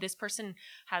 like, oh, this person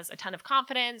has a ton of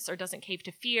confidence or doesn't cave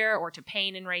to fear or to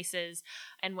pain in races.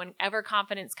 And whenever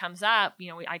confidence comes up,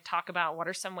 I talk about what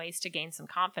are some ways to gain some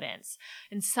confidence.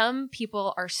 And some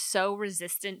people are so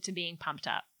resistant to being pumped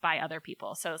up by other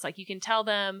people. So it's like, you can tell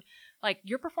them like,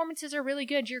 your performances are really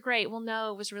good. You're great. Well,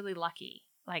 no, it was really lucky.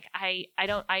 Like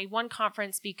I won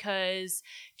conference because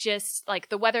just like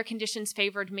the weather conditions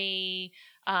favored me.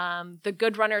 The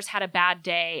good runners had a bad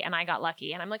day and I got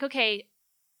lucky. And I'm like, okay,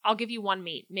 I'll give you one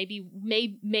meet. Maybe,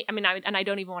 I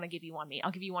don't even want to give you one meet.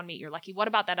 I'll give you one meet. You're lucky. What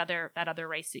about that other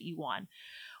race that you won?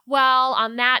 Well,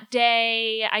 on that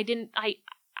day, I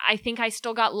think I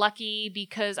still got lucky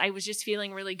because I was just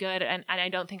feeling really good and I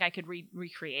don't think I could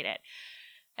recreate it.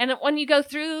 And when you go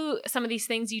through some of these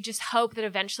things, you just hope that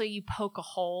eventually you poke a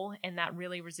hole in that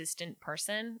really resistant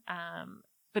person.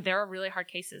 But there are really hard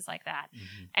cases like that.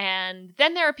 And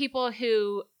then there are people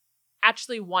who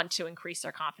actually want to increase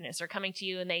their confidence. They're coming to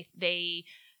you and they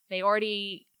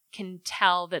already can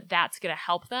tell that that's going to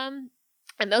help them.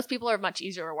 And those people are much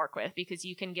easier to work with because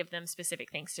you can give them specific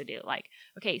things to do. Like,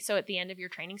 okay, so at the end of your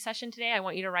training session today, I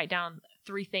want you to write down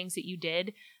 3 things that you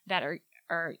did that are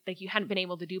like you hadn't been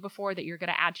able to do before that you're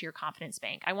going to add to your confidence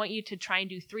bank. I want you to try and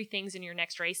do 3 things in your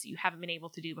next race that you haven't been able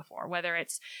to do before, whether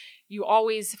it's you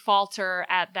always falter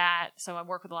at that. So I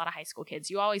work with a lot of high school kids.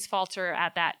 You always falter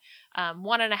at that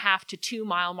 1.5 to 2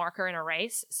 mile marker in a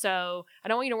race. So I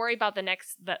don't want you to worry about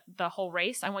the whole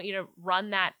race. I want you to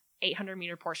run that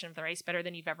 800-meter portion of the race better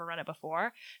than you've ever run it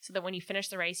before, so that when you finish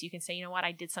the race, you can say, you know what,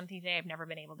 I did something today I've never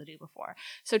been able to do before.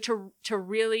 So to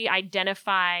really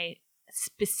identify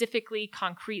specifically,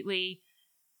 concretely,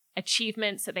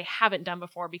 achievements that they haven't done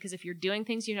before, because if you're doing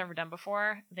things you've never done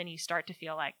before, then you start to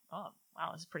feel like, oh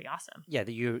wow, this is pretty awesome. Yeah,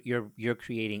 you're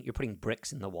putting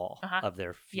bricks in the wall of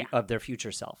their of their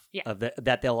future self. Yeah.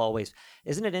 That they'll always.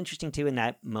 Isn't it interesting too in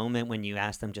that moment when you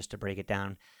ask them, just to break it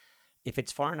down, if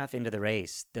it's far enough into the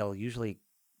race, they'll usually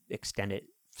extend it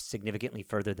significantly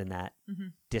further than that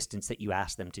distance that you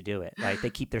ask them to do it, right? They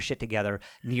keep their shit together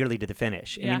nearly to the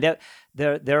finish. I mean,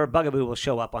 their bugaboo will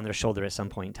show up on their shoulder at some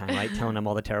point in time, right? Telling them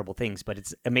all the terrible things, but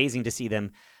it's amazing to see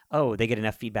them, they get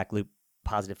enough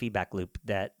positive feedback loop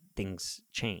that things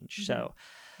change. So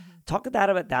talk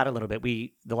about that a little bit.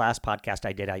 The last podcast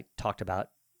I did, I talked about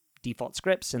default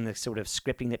scripts and the sort of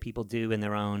scripting that people do in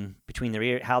their own, between their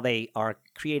ear, how they are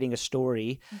creating a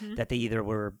story that they either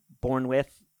were born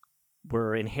with,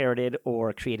 were inherited,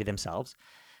 or created themselves,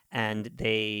 and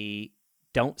they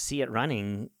don't see it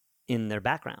running in their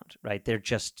background, right?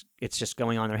 It's just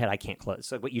going on in their head. I can't close.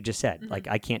 So what you just said, like,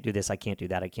 I can't do this, I can't do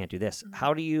that, I can't do this.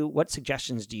 What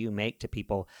suggestions do you make to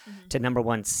people to, number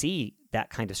one, see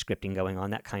that kind of scripting going on,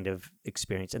 that kind of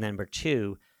experience, and then number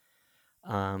two,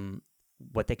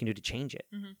 what they can do to change it?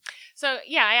 So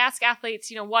yeah, I ask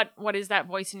athletes, what is that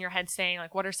voice in your head saying?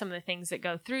 Like, what are some of the things that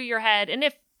go through your head? And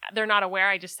if they're not aware,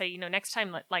 I just say, next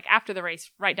time, like after the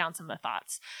race, write down some of the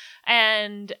thoughts.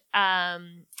 And,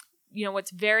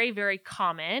 what's very, very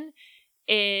common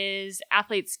is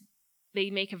athletes,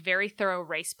 they make a very thorough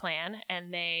race plan,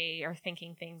 and they are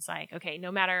thinking things like, okay,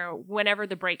 no matter whenever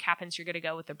the break happens, you're going to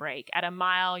go with the break. At a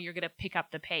mile, you're going to pick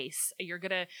up the pace. You're going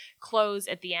to close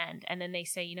at the end. And then they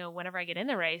say, whenever I get in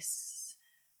the race,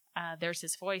 there's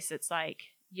this voice that's like,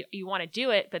 you want to do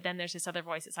it, but then there's this other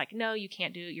voice that's like, no, you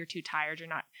can't do it. You're too tired.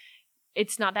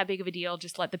 It's not that big of a deal.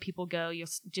 Just let the people go. You'll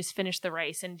just finish the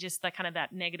race. And just that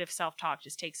negative self-talk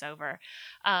just takes over.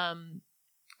 And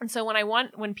so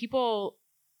when people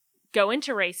go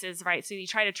into races, right, so you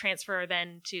try to transfer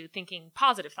then to thinking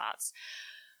positive thoughts.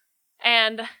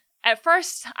 And at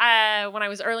first, when I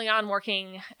was early on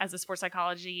working as a sports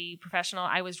psychology professional,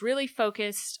 I was really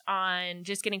focused on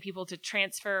just getting people to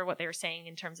transfer what they were saying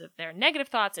in terms of their negative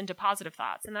thoughts into positive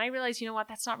thoughts. And then I realized,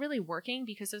 that's not really working,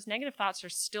 because those negative thoughts are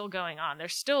still going on. They're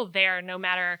still there, no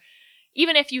matter,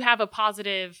 even if you have a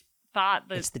positive thought.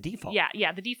 It's the default.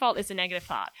 Yeah. The default is a negative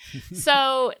thought.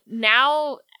 So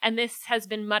now, and this has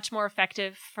been much more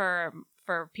effective for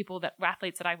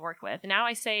athletes that I've worked with. Now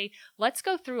I say, let's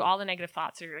go through all the negative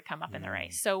thoughts that are going to come up in the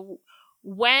race. So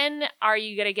when are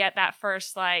you going to get that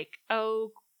first, like,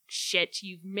 oh shit,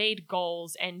 you've made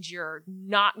goals and you're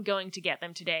not going to get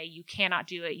them today. You cannot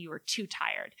do it. You are too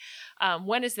tired.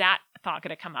 When is that thought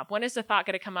going to come up? When is the thought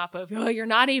going to come up of, you're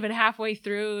not even halfway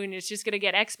through and it's just going to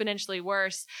get exponentially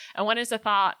worse? And when is the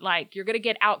thought like, you're going to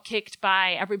get outkicked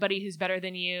by everybody who's better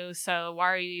than you, so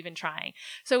why are you even trying?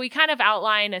 So we kind of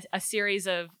outline a series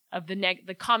of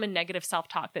the common negative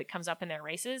self-talk that comes up in their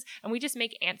races, and we just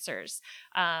make answers.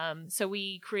 So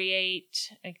we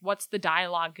create, like, what's the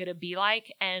dialogue going to be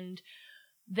like? And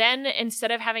then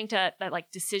instead of having that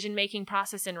decision-making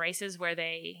process in races where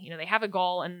they have a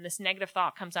goal and this negative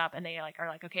thought comes up and they are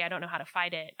like, okay, I don't know how to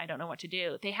fight it. I don't know what to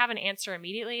do. They have an answer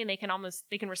immediately, and they can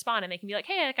respond, and they can be like,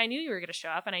 hey, I knew you were going to show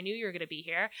up and I knew you were going to be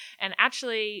here. And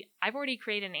actually, I've already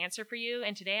created an answer for you.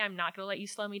 And today I'm not going to let you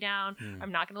slow me down.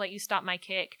 I'm not going to let you stop my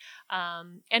kick.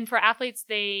 And for athletes,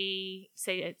 they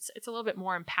say it's a little bit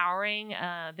more empowering.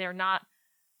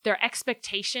 Their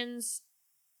expectations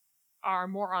are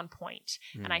more on point.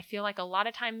 And I feel like a lot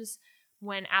of times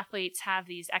when athletes have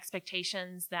these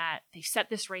expectations that they set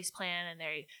this race plan and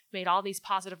they made all these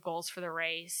positive goals for the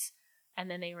race, and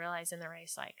then they realize in the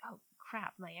race, like, oh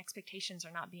crap, my expectations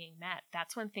are not being met.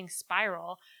 That's when things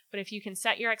spiral. But if you can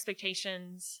set your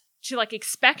expectations to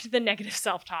expect the negative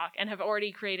self-talk and have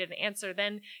already created an answer,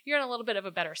 then you're in a little bit of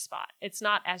a better spot. It's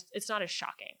not as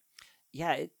shocking.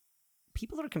 Yeah,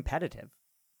 people are competitive.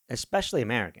 Especially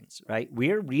Americans, right?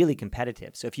 We're really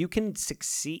competitive. So if you can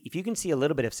succeed, if you can see a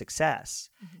little bit of success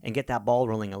and get that ball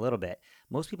rolling a little bit,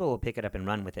 most people will pick it up and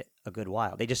run with it a good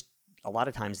while. A lot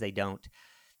of times they don't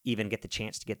even get the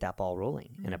chance to get that ball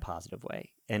rolling in a positive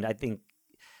way. And I think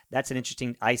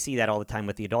I see that all the time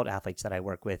with the adult athletes that I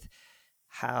work with,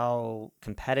 how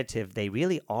competitive they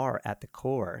really are at the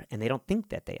core, and they don't think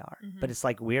that they are. But it's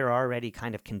like we're already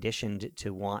kind of conditioned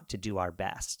to want to do our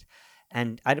best.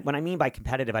 And when I mean by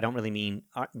competitive, I don't really mean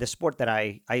the sport that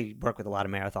I work with a lot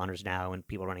of marathoners now and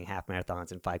people running half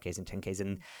marathons and 5Ks and 10Ks,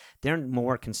 and they're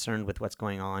more concerned with what's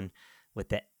going on with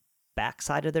the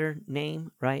backside of their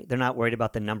name, right? They're not worried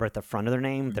about the number at the front of their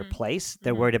name, their place.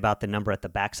 They're worried about the number at the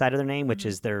backside of their name, which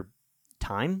is their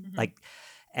time.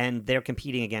 and they're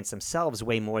competing against themselves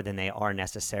way more than they are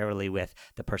necessarily with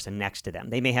the person next to them.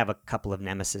 They may have a couple of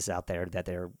nemesis out there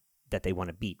that they want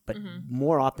to beat, but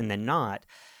more often than not,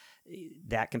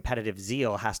 that competitive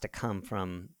zeal has to come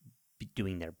from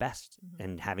doing their best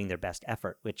and having their best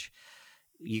effort, which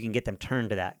you can get them turned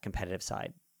to that competitive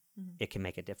side. It can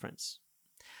make a difference.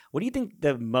 What do you think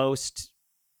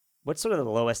what's sort of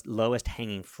the lowest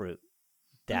hanging fruit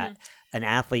that an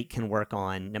athlete can work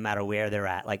on no matter where they're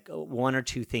at? Like one or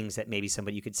two things that maybe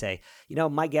somebody you could say,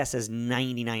 my guess is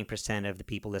 99% of the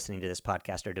people listening to this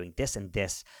podcast are doing this and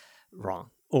this wrong,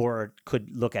 or could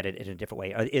look at it in a different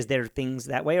way. Is there things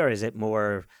that way, or is it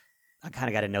more, I kind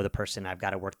of got to know the person, I've got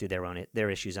to work through their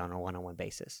issues on a one-on-one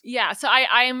basis? Yeah, so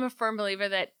I am a firm believer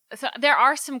that there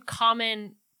are some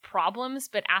common problems,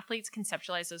 but athletes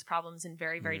conceptualize those problems in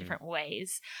very, very different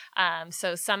ways.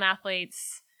 So some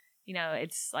athletes,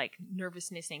 it's like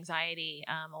nervousness, anxiety.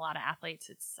 A lot of athletes,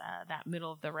 it's that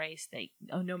middle of the race.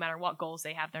 No matter what goals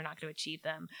they have, they're not going to achieve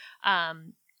them.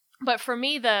 But for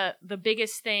me, the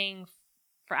biggest thing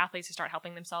for athletes to start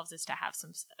helping themselves is to have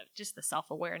just the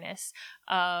self-awareness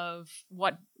of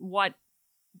what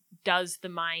does the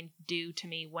mind do to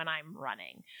me when I'm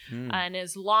running. And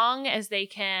as long as they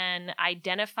can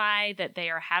identify that they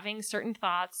are having certain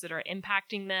thoughts that are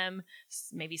impacting them,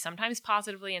 maybe sometimes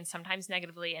positively and sometimes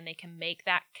negatively, and they can make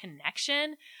that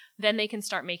connection, then they can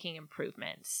start making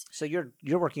improvements. So you're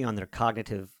working on their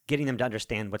cognitive, getting them to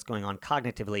understand what's going on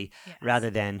cognitively, rather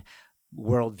than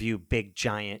worldview, big,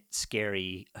 giant,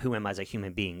 scary, who am I as a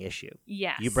human being issue.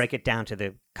 Yes. You break it down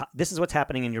to this is what's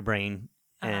happening in your brain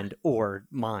and or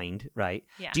mind, right?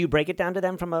 Yeah. Do you break it down to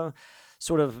them from a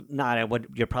sort of,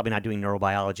 you're probably not doing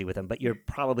neurobiology with them, but you're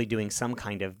probably doing some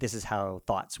kind of, this is how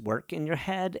thoughts work in your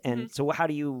head. And so how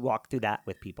do you walk through that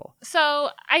with people? So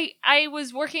I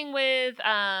was working with,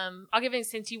 I'll give it,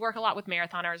 since you work a lot with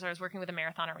marathoners, I was working with a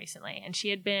marathoner recently, and she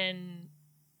had been,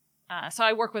 so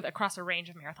I work with across a range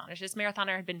of marathoners. This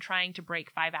marathoner had been trying to break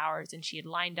 5 hours, and she had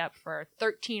lined up for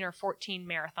 13 or 14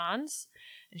 marathons,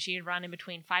 and she had run in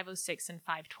between 5:06 and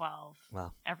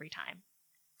 5:12 every time.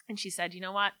 And she said, you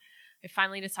know what? I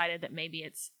finally decided that maybe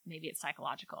it's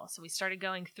psychological. So we started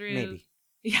going through. Maybe.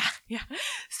 Yeah.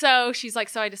 So she's like,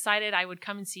 so I decided I would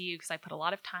come and see you because I put a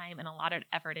lot of time and a lot of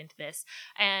effort into this.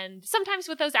 And sometimes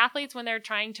with those athletes, when they're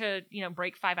trying to,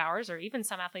 break 5 hours, or even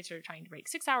some athletes are trying to break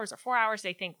 6 hours or 4 hours,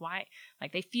 they think, why?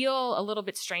 Like they feel a little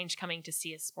bit strange coming to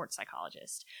see a sports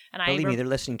psychologist. And believe me, they're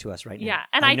listening to us right now. Yeah.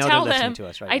 And I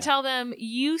tell them,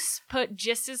 you put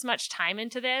just as much time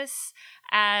into this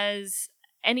as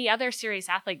any other serious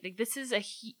athlete. Like this is a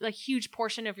huge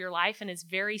portion of your life and is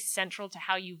very central to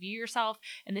how you view yourself.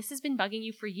 And this has been bugging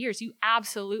you for years. You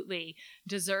absolutely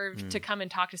deserve to come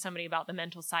and talk to somebody about the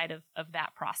mental side of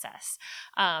that process.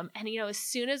 And as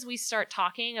soon as we start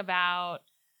talking about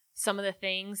some of the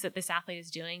things that this athlete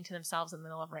is doing to themselves in the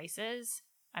middle of races,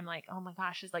 I'm like, oh my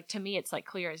gosh, it's like, to me, it's like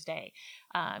clear as day.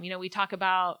 We talk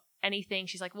about anything.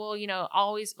 She's like, well,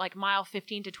 always like mile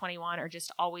 15 to 21 are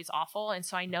just always awful. And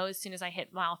so I know as soon as I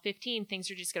hit mile 15, things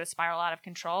are just going to spiral out of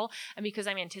control. And because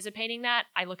I'm anticipating that,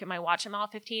 I look at my watch at mile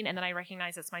 15 and then I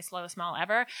recognize it's my slowest mile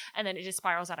ever. And then it just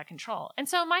spirals out of control. And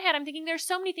so in my head, I'm thinking there's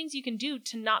so many things you can do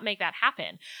to not make that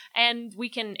happen. And we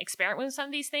can experiment with some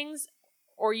of these things,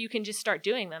 or you can just start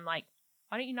doing them. Like,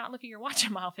 why don't you not look at your watch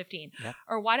at mile 15? Yep.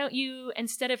 Or why don't you,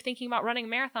 instead of thinking about running a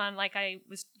marathon, like I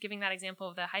was giving that example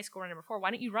of the high school runner before,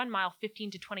 why don't you run mile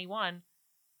 15 to 21?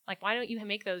 Like, why don't you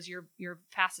make those your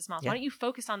fastest miles? Why don't you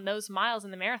focus on those miles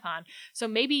in the marathon? So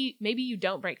maybe you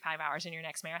don't break 5 hours in your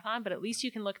next marathon, but at least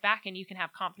you can look back and you can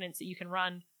have confidence that you can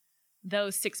run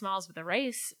those 6 miles with a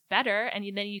race better. And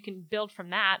then you can build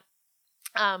from that.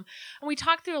 And we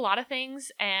talked through a lot of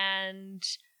things, and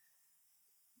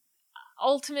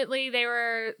ultimately,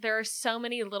 there are so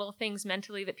many little things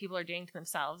mentally that people are doing to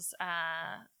themselves.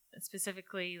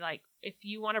 Specifically, like if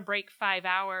you want to break 5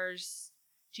 hours,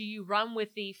 do you run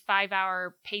with the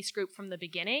 5-hour pace group from the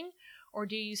beginning? Or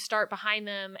do you start behind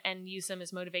them and use them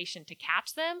as motivation to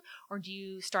catch them? Or do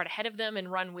you start ahead of them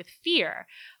and run with fear?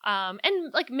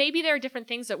 And like maybe there are different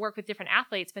things that work with different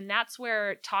athletes, but that's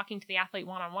where talking to the athlete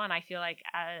one-on-one, I feel like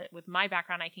with my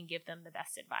background, I can give them the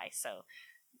best advice. So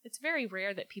it's very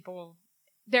rare that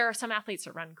there are some athletes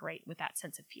that run great with that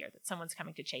sense of fear that someone's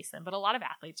coming to chase them, but a lot of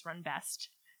athletes run best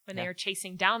when they are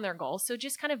chasing down their goals. So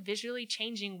just kind of visually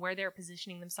changing where they're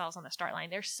positioning themselves on the start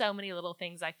line. There's so many little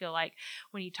things I feel like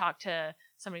when you talk to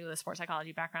somebody with a sports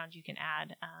psychology background, you can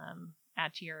add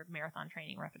to your marathon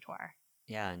training repertoire.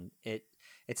 Yeah, and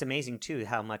it's amazing too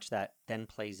how much that then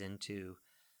plays into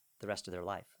the rest of their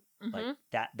life. Like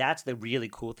that's the really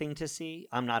cool thing to see.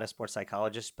 I'm not a sports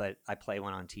psychologist, but I play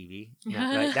one on TV.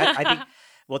 Right? I think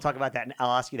we'll talk about that. And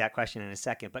I'll ask you that question in a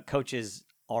second. But coaches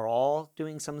are all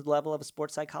doing some level of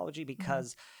sports psychology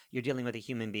because you're dealing with a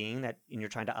human being and you're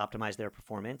trying to optimize their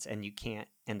performance, and you can't,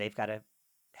 and they've got a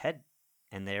head,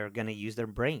 and they're going to use their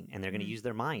brain, and they're going to use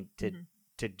their mind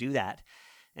to do that.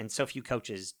 And so few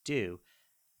coaches do.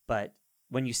 But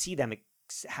when you see them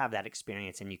have that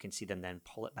experience, and you can see them then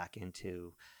pull it back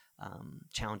into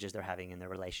challenges they're having in their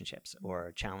relationships,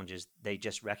 or challenges they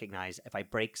just recognize, if I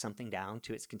break something down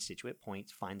to its constituent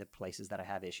points, find the places that I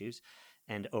have issues,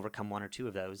 and overcome one or two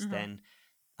of those, then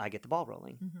I get the ball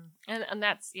rolling. And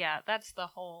that's the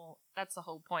whole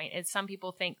point. Is some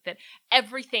people think that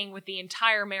everything with the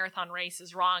entire marathon race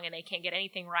is wrong and they can't get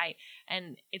anything right,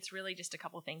 and it's really just a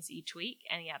couple things that you tweak,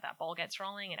 and that ball gets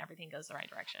rolling and everything goes the right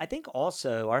direction. I think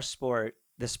also our sport,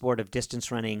 the sport of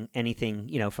distance running, anything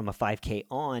from a 5K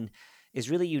on, is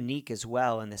really unique as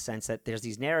well, in the sense that there's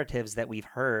these narratives that we've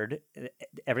heard.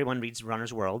 Everyone reads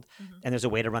Runner's World, and there's a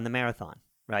way to run the marathon.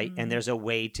 Right. And there's a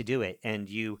way to do it. And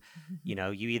you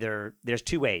either, there's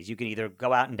two ways. You can either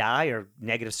go out and die or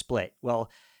negative split. Well,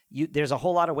 there's a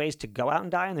whole lot of ways to go out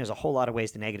and die, and there's a whole lot of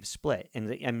ways to negative split.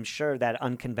 And I'm sure that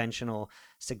unconventional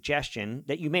suggestion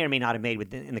that you may or may not have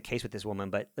made in the case with this woman,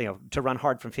 but to run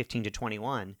hard from 15 to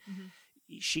 21,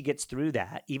 she gets through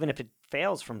that. Even if it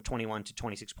fails from 21 to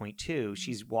 26.2,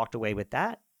 she's walked away with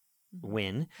that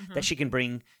win that she can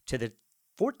bring to the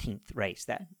 14th race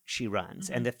that she runs,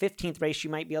 and the 15th race she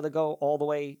might be able to go all the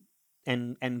way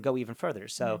and go even further.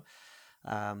 So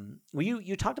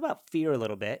you talked about fear a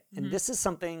little bit, and this is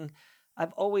something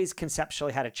I've always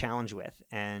conceptually had a challenge with,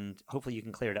 and hopefully you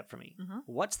can clear it up for me.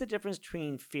 What's the difference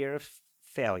between fear of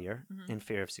failure and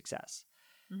fear of success?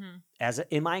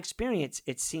 In my experience,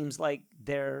 it seems like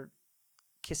they're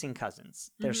kissing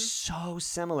cousins. They're so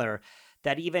similar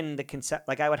that even the concept,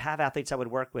 like I would have athletes I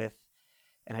would work with,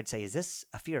 and I'd say, is this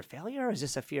a fear of failure, or is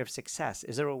this a fear of success?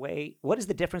 Is there a way? What is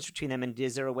the difference between them, and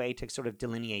is there a way to sort of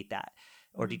delineate that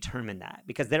or determine that?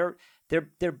 Because they're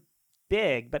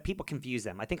big, but people confuse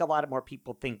them. I think a lot more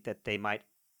people think that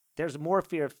there's more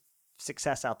fear of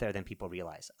success out there than people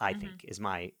realize, I think, is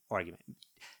my argument.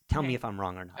 Tell me if I'm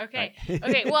wrong or not. Okay. Right?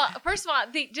 Okay. Well, first of all,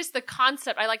 just the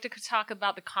concept, I like to talk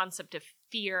about the concept of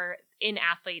fear in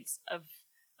athletes of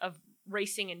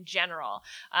racing in general.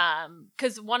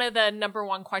 Because one of the number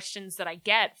one questions that I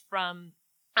get from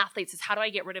athletes is, how do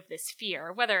I get rid of this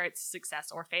fear, whether it's success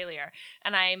or failure?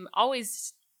 And I'm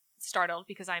always startled,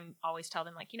 because I'm always tell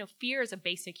them, fear is a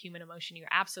basic human emotion. You're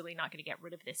absolutely not going to get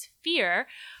rid of this fear,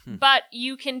 but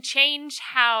you can change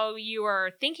how you are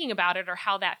thinking about it, or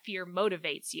how that fear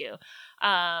motivates you.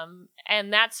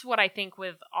 And that's what I think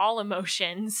with all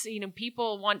emotions.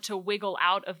 People want to wiggle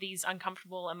out of these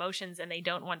uncomfortable emotions, and they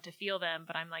don't want to feel them.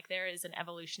 But I'm like, there is an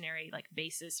evolutionary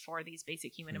basis for these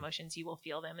basic human emotions. You will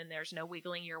feel them, and there's no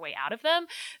wiggling your way out of them.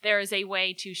 There is a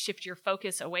way to shift your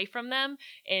focus away from them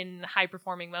in high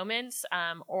performing moments,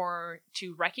 or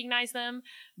to recognize them,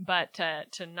 but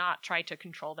to not try to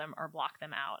control them or block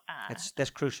them out.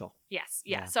 That's crucial. Yes.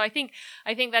 Yeah. So I think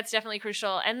that's definitely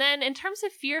crucial. And then in terms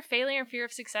of fear of failure and fear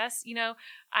of success,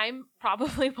 I'm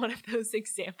probably one of those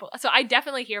examples. So I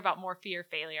definitely hear about more fear of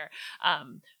failure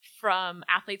from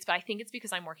athletes, but I think it's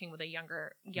because I'm working with a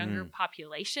younger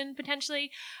population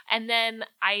potentially. And then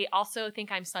I also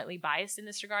think I'm slightly biased in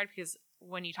this regard, because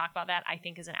when you talk about that, I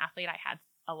think as an athlete, I had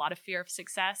a lot of fear of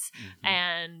success,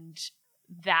 and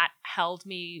that held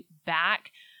me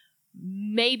back.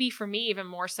 Maybe for me, even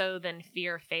more so than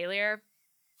fear of failure.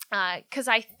 Because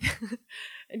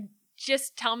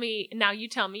just tell me, now you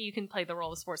tell me, you can play the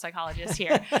role of sports psychologist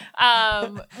here.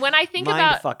 When I think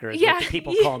about... Mindfucker is what the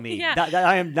people call me. Yeah. That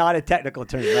I am not a technical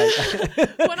term,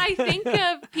 right? When I think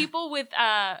of people with...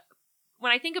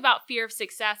 when I think about fear of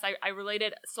success, I relate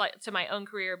it to my own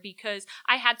career, because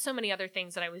I had so many other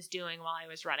things that I was doing while I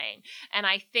was running. And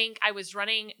I think I was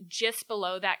running just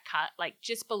below that cut,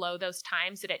 just below those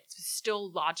times that it's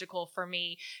still logical for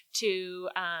me to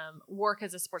work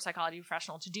as a sports psychology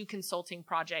professional, to do consulting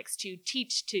projects, to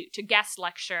teach, to guest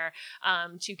lecture,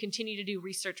 to continue to do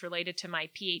research related to my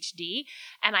PhD.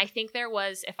 And I think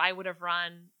if I would have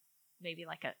run maybe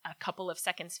a couple of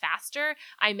seconds faster,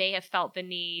 I may have felt the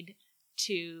need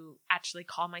to actually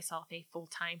call myself a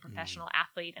full-time professional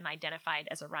athlete and identified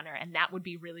as a runner. And that would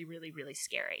be really, really, really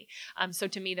scary. So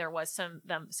to me, there was some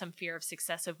fear of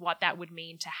success, of what that would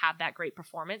mean to have that great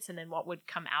performance, and then what would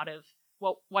come out of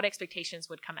what expectations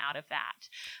would come out of that.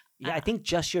 Yeah, I think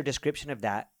just your description of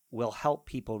that will help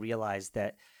people realize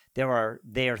that they are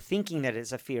thinking that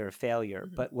it's a fear of failure,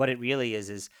 but what it really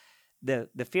is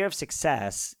the fear of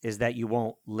success is that you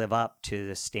won't live up to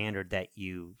the standard that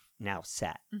you now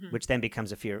set, which then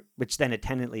becomes a fear, which then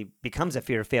attendantly becomes a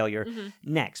fear of failure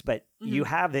next. But you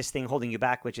have this thing holding you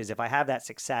back, which is if I have that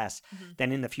success,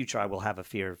 then in the future I will have a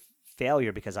fear of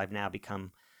failure because I've now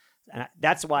become. And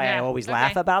that's why I always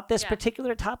laugh about this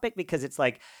particular topic, because it's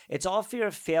like it's all fear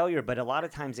of failure, but a lot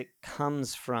of times it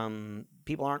comes from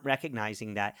people aren't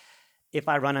recognizing that if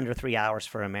I run under 3 hours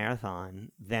for a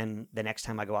marathon, then the next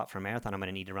time I go out for a marathon, I'm going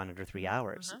to need to run under 3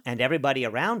 hours. And everybody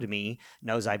around me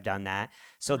knows I've done that.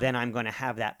 So then I'm going to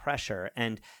have that pressure.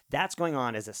 And that's going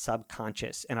on as a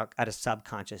subconscious and at a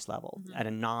subconscious level, at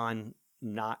a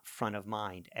not front of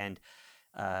mind. And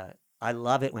I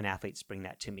love it when athletes bring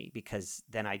that to me, because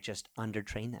then I just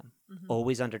undertrain them,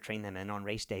 always undertrain them. And on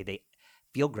race day, they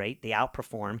feel great, they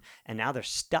outperform, and now they're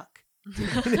stuck.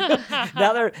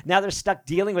 now they're stuck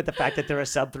dealing with the fact that they're a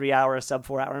sub 3 hour, a sub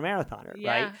 4 hour marathoner,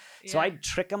 right? So I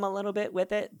trick them a little bit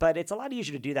with it, but it's a lot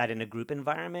easier to do that in a group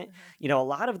environment. You know, a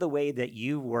lot of the way that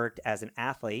you worked as an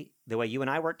athlete, the way you and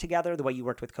I worked together, the way you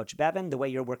worked with Coach Bevan, the way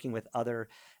you're working with other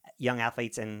young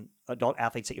athletes and adult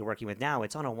athletes that you're working with now,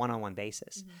 it's on a one-on-one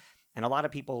basis. And a lot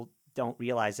of people don't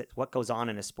realize that what goes on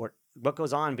in a sport, what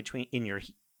goes on between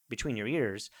your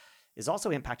ears is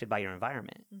also impacted by your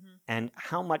environment. And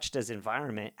how much does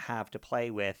environment have to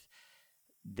play with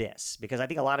this? Because I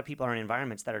think a lot of people are in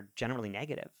environments that are generally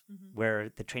negative,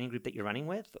 where the training group that you're running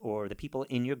with or the people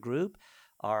in your group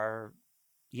are,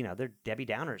 you know, they're Debbie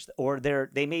Downers, or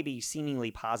they may be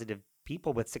seemingly positive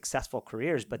people with successful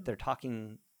careers, but they're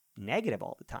talking negative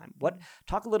all the time.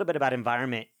 Talk a little bit about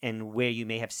environment and where you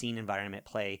may have seen environment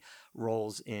play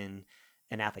roles in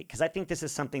an athlete, because I think this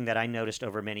is something that I noticed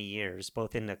over many years,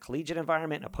 both in the collegiate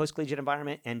environment and a post-collegiate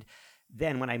environment. And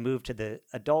then when I moved to the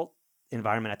adult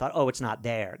environment, I thought, oh, it's not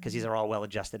there because these are all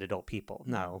well-adjusted adult people.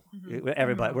 No,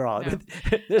 everybody, we're all,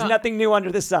 there's nothing new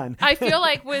under the sun. I feel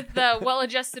like with the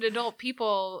well-adjusted adult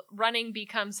people, running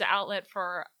becomes the outlet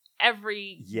for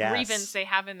every grievance they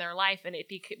have in their life, and it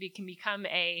can become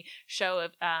a show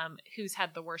of who's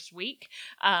had the worst week,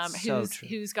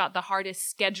 who's got the hardest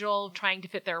schedule trying to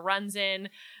fit their runs in.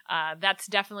 That's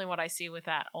definitely what I see with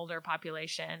that older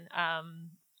population.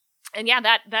 And yeah,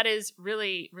 that is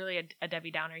really, really a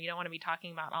Debbie Downer. You don't want to be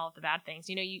talking about all of the bad things.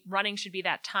 You know, running should be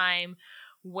that time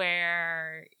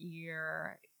where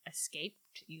you're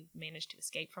you managed to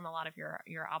escape from a lot of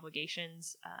your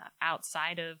obligations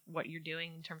outside of what you're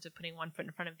doing in terms of putting one foot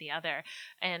in front of the other,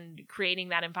 and creating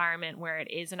that environment where it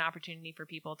is an opportunity for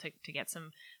people to get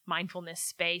some mindfulness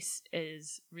space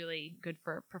is really good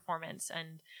for performance.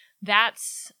 And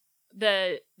that's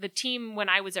the team when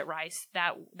I was at Rice,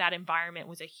 that environment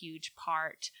was a huge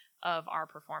part of our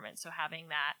performance. So having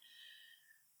that,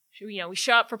 you know, we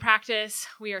show up for practice.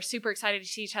 We are super excited to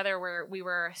see each other. We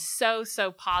were so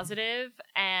positive,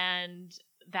 and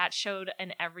that showed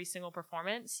in every single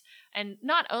performance. And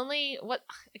not only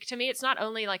to me, it's not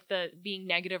only like the being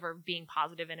negative or being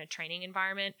positive in a training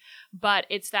environment, but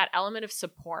it's that element of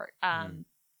support. And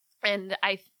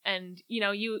you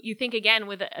know, you think again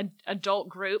with adult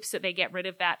groups that they get rid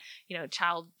of that, you know,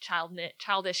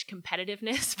 childish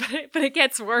competitiveness, but it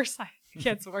gets worse. It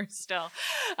gets worse still.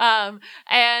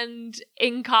 And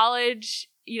in college,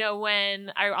 you know,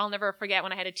 when I'll never forget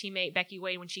when I had a teammate, Becky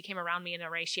Wade, when she came around me in a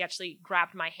race, she actually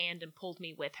grabbed my hand and pulled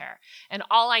me with her. And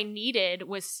all I needed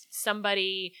was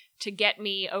somebody to get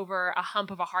me over a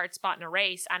hump of a hard spot in a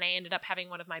race. And I ended up having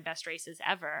one of my best races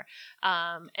ever.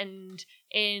 And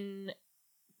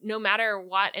no matter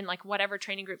what, and like whatever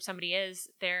training group somebody is,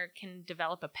 there can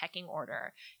develop a pecking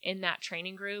order in that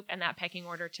training group. And that pecking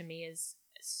order to me is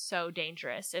so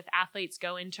dangerous. If athletes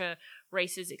go into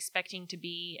races expecting to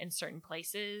be in certain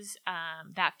places,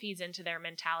 that feeds into their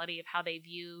mentality of how they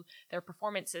view their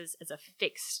performances as a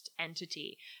fixed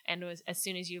entity. And as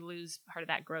soon as you lose part of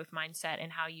that growth mindset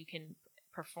and how you can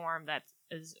perform, that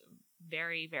is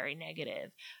very, very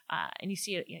negative. And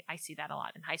I see that a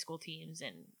lot in high school teams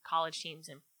and college teams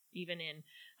and even in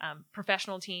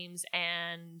professional teams.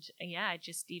 And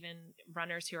just even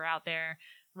runners who are out there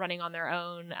running on their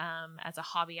own as a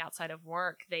hobby outside of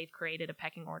work, they've created a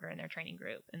pecking order in their training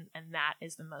group. And that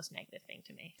is the most negative thing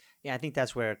to me. Yeah, I think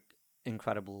that's where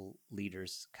incredible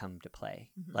leaders come to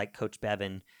play. Like Coach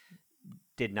Bevan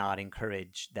did not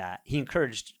encourage that. He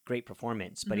encouraged great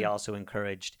performance, but he also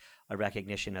encouraged a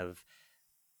recognition of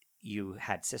you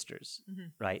had sisters,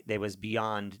 right? It was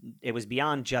beyond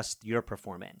just your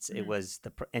performance. It was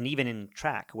and even in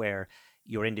track where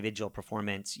your individual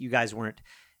performance, you guys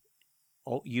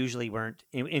usually weren't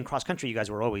in cross country. You guys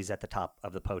were always at the top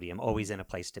of the podium, always in a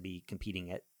place to be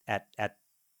competing at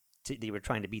you were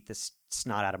trying to beat the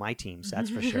snot out of my teams, that's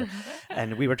for sure.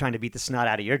 And we were trying to beat the snot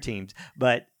out of your teams.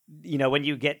 But, when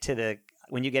you get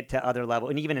to other level,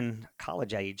 and even in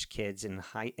college age kids in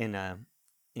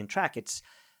track, it's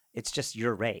just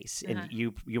your race. And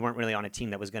you weren't really on a team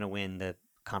that was going to win the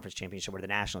conference championship or the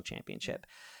national championship.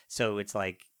 So it's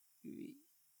like,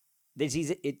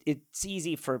 it's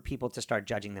easy for people to start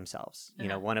judging themselves.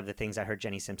 One of the things I heard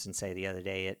Jenny Simpson say the other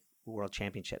day at World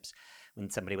Championships, when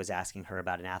somebody was asking her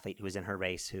about an athlete who was in her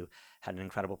race who had an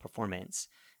incredible performance,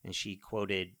 and she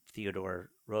quoted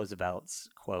Theodore Roosevelt's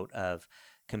quote of,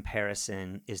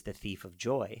 "Comparison is the thief of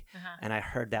joy." And I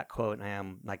heard that quote,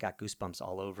 and I got goosebumps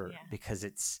all over, because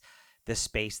it's the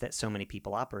space that so many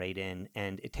people operate in,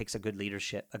 and it takes a good leader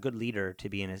to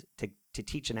be to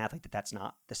teach an athlete that that's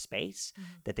not the space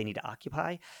that they need to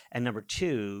occupy, and number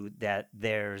two, that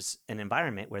there's an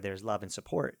environment where there's love and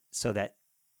support, so that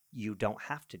you don't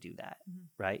have to do that,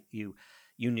 right? You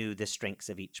knew the strengths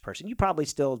of each person. You probably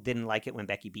still didn't like it when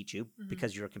Becky beat you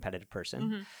because you're a competitive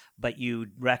person, but you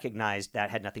recognized that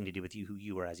had nothing to do with you, who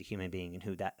you were as a human being, and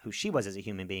who she was as a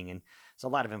human being. And there's a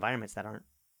lot of environments that aren't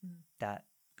that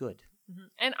good.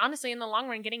 And honestly, in the long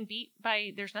run,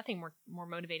 there's nothing more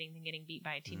motivating than getting beat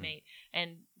by a teammate.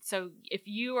 And so if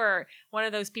you are one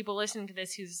of those people listening to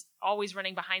this who's always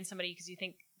running behind somebody because you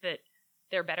think that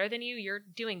they're better than you, you're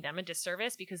doing them a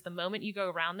disservice, because the moment you go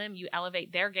around them, you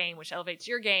elevate their game, which elevates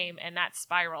your game, and that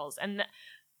spirals. And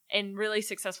in really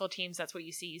successful teams, that's what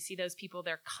you see. You see those people,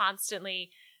 they're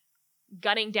constantly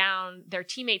gunning down their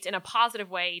teammates in a positive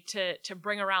way to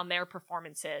bring around their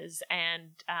performances,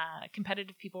 and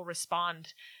competitive people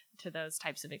respond to those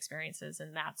types of experiences.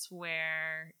 And that's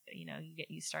where,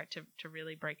 you start to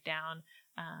really break down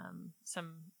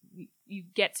you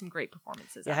get some great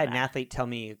performances. I had an athlete tell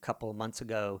me a couple of months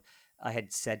ago, I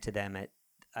had said to them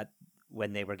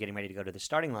when they were getting ready to go to the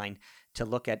starting line, to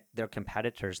look at their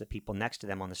competitors, the people next to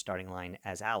them on the starting line,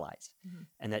 as allies,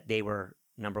 and that they were,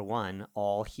 number one,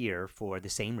 all here for the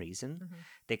same reason.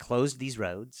 They closed these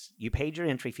roads. You paid your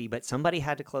entry fee, but somebody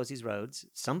had to close these roads.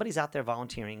 Somebody's out there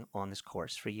volunteering on this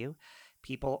course for you.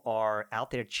 People are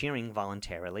out there cheering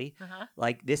voluntarily.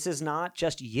 Like, this is not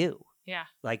just you. Yeah.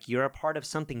 Like, you're a part of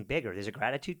something bigger. There's a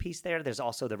gratitude piece there. There's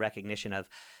also the recognition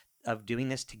of doing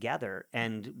this together.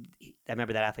 And I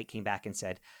remember that athlete came back and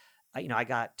said, I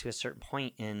got to a certain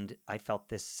point and I felt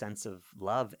this sense of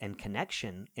love and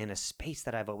connection in a space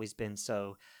that I've always been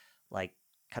so,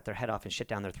 cut their head off and shit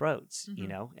down their throats.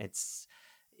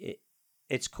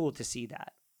 It's cool to see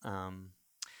that.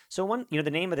 So the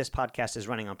name of this podcast is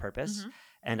Running on Purpose.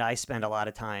 And I spend a lot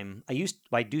of time,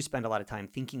 I do spend a lot of time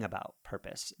thinking about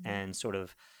purpose and sort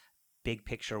of big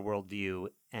picture worldview.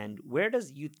 And where do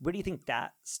you think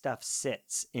that stuff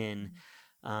sits in,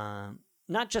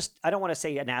 not just, I don't want to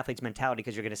say an athlete's mentality,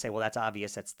 because you're going to say, well, that's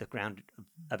obvious, that's the ground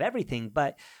of everything.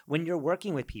 But when you're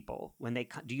working with people,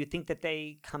 do you think that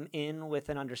they come in with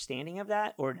an understanding of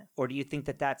that? Or do you think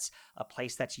that that's a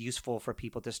place that's useful for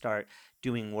people to start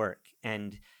doing work?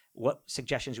 And what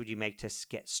suggestions would you make to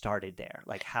get started there?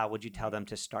 How would you tell them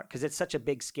to start? Because it's such a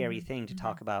big, scary thing to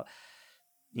talk about,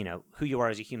 who you are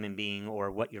as a human being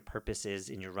or what your purpose is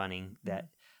in your running, that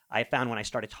I found when I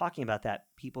started talking about that,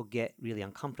 people get really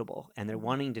uncomfortable and they're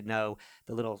wanting to know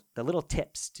the little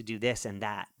tips to do this and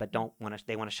that, but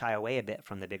they want to shy away a bit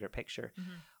from the bigger picture.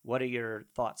 What are your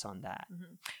thoughts on that?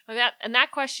 Well,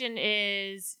 that question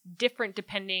is different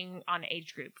depending on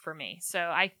age group for me. So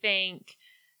I think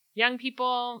young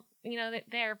people,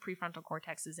 their prefrontal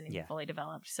cortex isn't even fully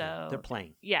developed. So they're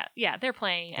playing. Yeah, they're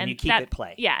playing. And you keep it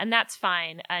play. Yeah, and that's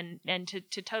fine. And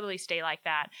to totally stay like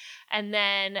that. And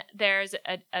then there's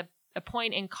a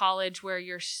point in college where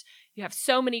you have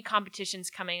so many competitions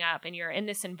coming up and you're in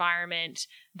this environment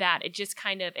that it just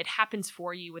it happens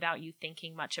for you without you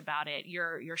thinking much about it.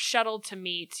 You're shuttled to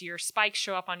meets, your spikes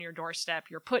show up on your doorstep,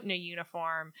 you're put in a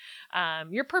uniform.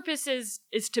 Your purpose is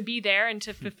to be there and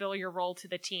to fulfill your role to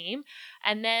the team.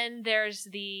 And then there's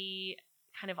the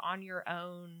kind of on your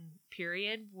own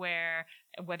period where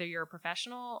whether you're a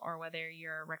professional or whether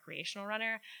you're a recreational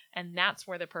runner, and that's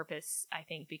where the purpose, I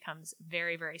think, becomes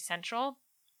very, very central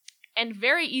and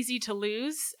very easy to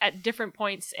lose at different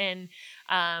points in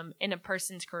a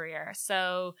person's career.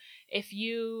 So if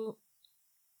you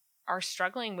are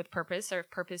struggling with purpose, or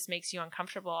if purpose makes you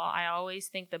uncomfortable, I always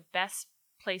think the best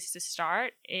place to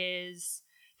start is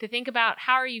to think about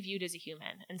how are you viewed as a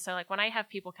human. And so when I have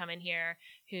people come in here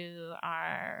who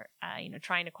are,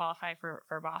 trying to qualify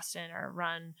for Boston or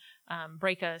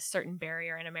break a certain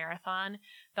barrier in a marathon,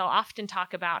 they'll often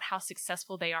talk about how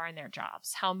successful they are in their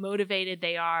jobs, how motivated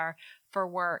they are for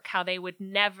work, how they would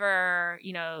never,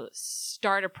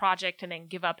 start a project and then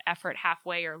give up effort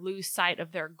halfway or lose sight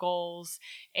of their goals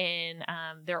in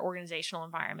their organizational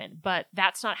environment. But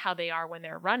that's not how they are when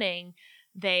they're running.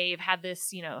 They've had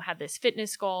this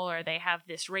fitness goal, or they have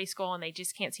this race goal, and they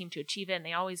just can't seem to achieve it, and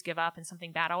they always give up, and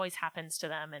something bad always happens to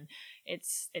them, and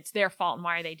it's their fault, and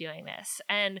why are they doing this?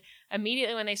 And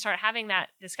immediately when they start having that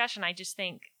discussion, I just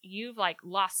think you've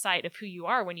lost sight of who you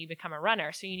are when you become a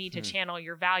runner. So you need to channel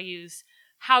your values,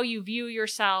 how you view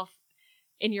yourself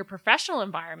in your professional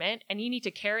environment, and you need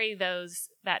to carry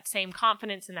that same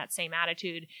confidence and that same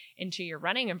attitude into your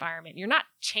running environment. You're not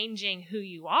changing who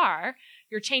you are.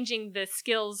 You're changing the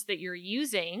skills that you're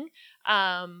using.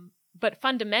 But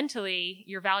fundamentally,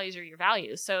 your values are your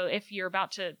values. So if you're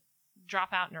about to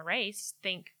drop out in a race,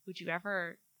 would you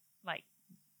ever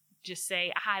just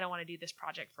say, I don't want to do this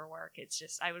project for work. It's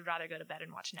just, I would rather go to bed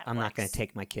and watch Netflix. I'm not going to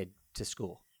take my kid to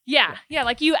school. Yeah.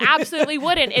 You absolutely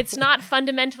wouldn't. It's not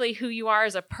fundamentally who you are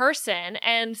as a person.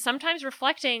 And sometimes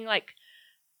reflecting,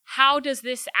 how does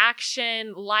this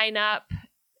action line up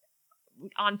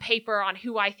on paper on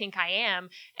who I think I am?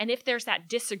 And if there's that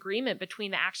disagreement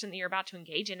between the action that you're about to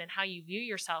engage in and how you view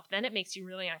yourself, then it makes you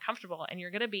really uncomfortable. And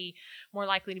you're going to be more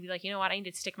likely to be like, you know what, I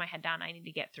need to stick my head down. I need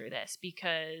to get through this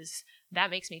because that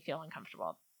makes me feel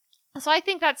uncomfortable. So I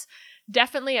think that's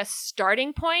definitely a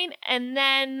starting point. And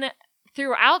then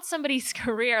throughout somebody's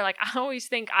career,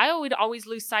 I would always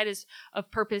lose sight of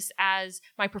purpose as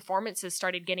my performances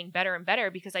started getting better and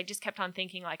better, because I just kept on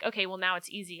thinking okay, well, now it's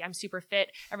easy. I'm super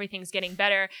fit. Everything's getting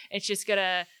better. I'm just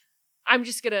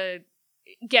gonna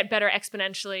get better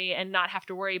exponentially and not have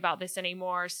to worry about this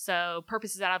anymore. So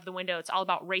purpose is out of the window. It's all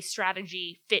about race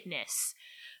strategy, fitness.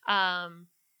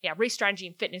 Race strategy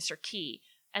and fitness are key.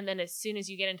 And then as soon as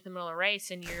you get into the middle of a race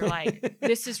and you're like,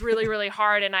 this is really, really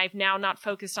hard, and I've now not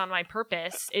focused on my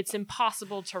purpose, it's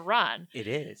impossible to run. It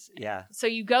is, yeah. So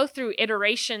you go through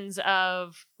iterations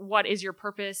of what is your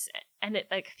purpose, and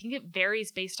I think it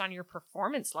varies based on your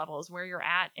performance levels, where you're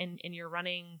at in your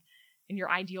running, in your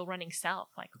ideal running self.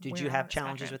 Did you have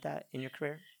challenges with that in your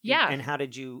career? Yeah. And how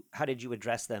did you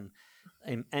address them?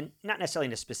 And not necessarily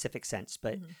in a specific sense,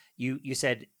 but you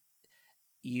said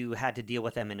you had to deal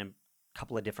with them in a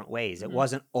couple of different ways. It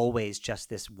wasn't always just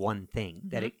this one thing,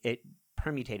 that it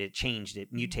permutated, changed,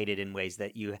 it mutated in ways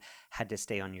that you had to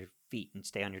stay on your feet and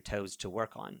stay on your toes to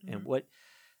work on. And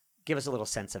give us a little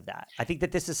sense of that. I think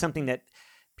that this is something that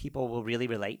people will really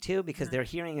relate to, because they're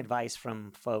hearing advice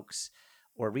from folks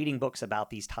or reading books about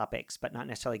these topics, but not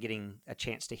necessarily getting a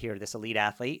chance to hear this elite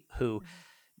athlete who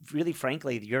really,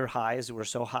 frankly, your highs were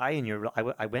so high, and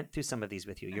I went through some of these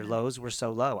with you. Your lows were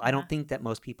so low. I don't think that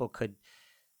most people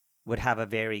would have a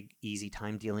very easy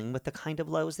time dealing with the kind of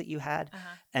lows that you had.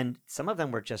 And some of them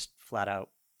were just flat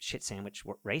out shit sandwich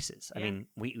races. Yeah. I mean,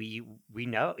 we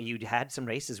know you had some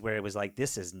races where it was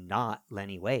this is not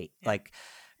Lenny Waite. Yeah.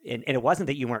 And it wasn't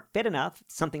that you weren't fit enough.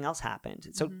 Something else happened.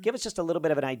 So give us just a little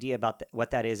bit of an idea about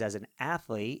what that is as an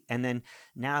athlete. And then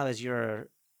now as you're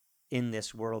in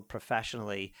this world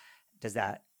professionally,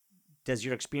 does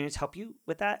your experience help you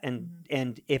with that?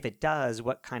 And if it does,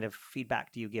 what kind of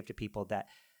feedback do you give to people that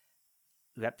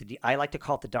you have to I like to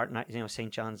call it the dark night,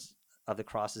 St. John's of the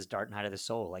Cross is dark night of the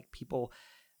soul. People,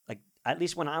 at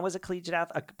least when I was a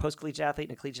post-collegiate athlete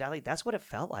and a collegiate athlete, that's what it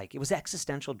felt like. It was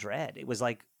existential dread. It was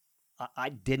I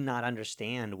did not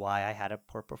understand why I had a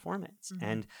poor performance.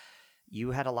 And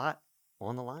you had a lot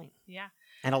on the line. Yeah.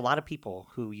 And a lot of people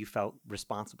who you felt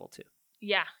responsible to.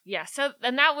 Yeah. Yeah. So,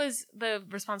 and that was the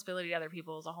responsibility to other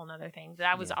people is a whole nother thing.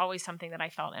 That was always something that I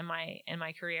felt in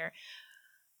my career.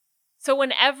 So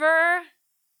whenever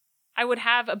I would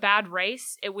have a bad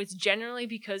race, it was generally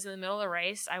because in the middle of the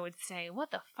race, I would say,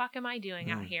 what the fuck am I doing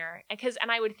out here?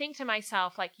 And I would think to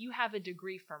myself, you have a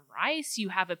degree from Rice, you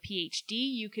have a PhD,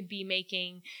 you could be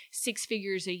making 6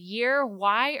 figures a year.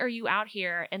 Why are you out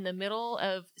here in the middle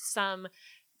of some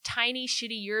tiny,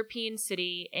 shitty European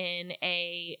city in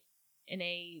a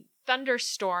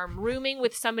thunderstorm, rooming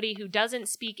with somebody who doesn't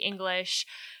speak English,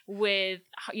 with,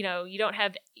 you don't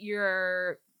have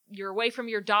you're away from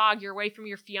your dog, you're away from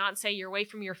your fiance, you're away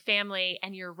from your family,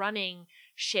 and you're running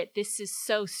shit. This is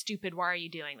so stupid. Why are you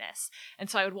doing this? And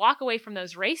so I would walk away from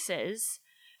those races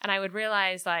and I would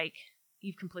realize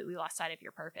you've completely lost sight of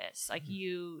your purpose.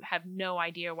 You have no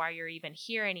idea why you're even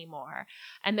here anymore.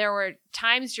 And there were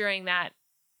times during that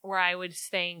where I would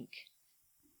think,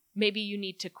 maybe you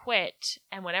need to quit.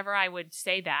 And whenever I would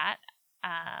say that,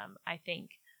 I think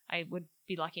I would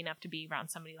be lucky enough to be around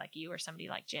somebody like you or somebody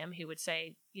like Jim who would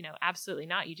say, absolutely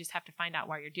not. You just have to find out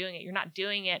why you're doing it. You're not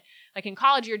doing it in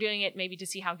college. You're doing it maybe to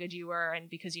see how good you were and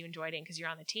because you enjoyed it and because you're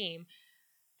on the team.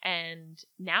 And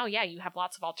now, yeah, you have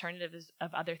lots of alternatives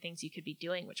of other things you could be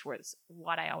doing, which was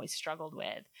what I always struggled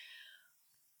with.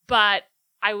 But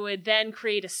I would then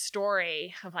create a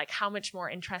story of like how much more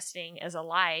interesting is a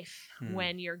life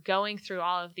when you're going through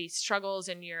all of these struggles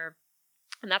and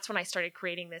that's when I started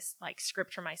creating this like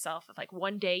script for myself of like,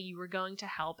 one day you were going to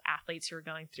help athletes who are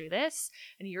going through this,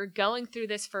 and you're going through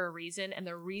this for a reason. And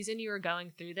the reason you are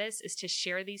going through this is to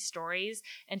share these stories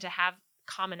and to have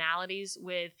commonalities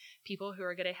with people who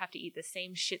are going to have to eat the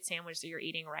same shit sandwich that you're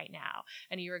eating right now.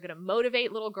 And you're going to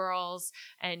motivate little girls,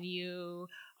 and you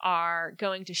are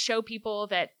going to show people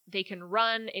that they can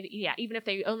run. Even if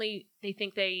they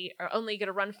think they are only going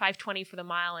to run 5:20 for the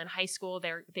mile in high school,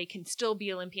 they can still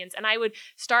be Olympians. And I would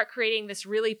start creating this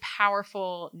really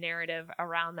powerful narrative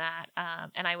around that.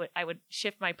 And I would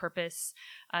shift my purpose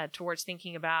towards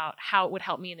thinking about how it would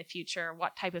help me in the future,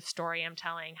 what type of story I'm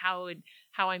telling,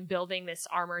 how I'm building this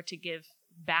armor to give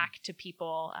back to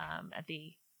people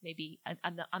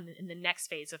in the next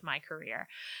phase of my career.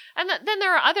 And then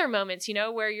there are other moments,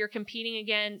 where you're competing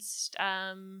against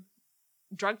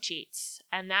drug cheats.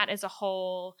 And that is a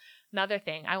whole another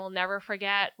thing. I will never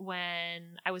forget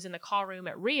when I was in the call room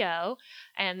at Rio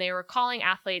and they were calling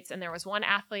athletes, and there was one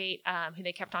athlete who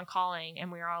they kept on calling,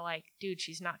 and we were all like, dude,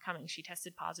 she's not coming. She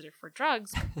tested positive for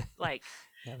drugs. Like,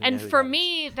 Yeah, and for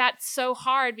me, that's so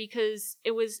hard because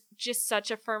it was just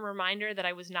such a firm reminder that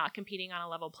I was not competing on a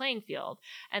level playing field.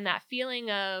 And that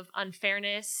feeling of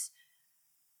unfairness,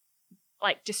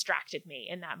 like, distracted me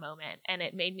in that moment. And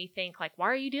it made me think, like, why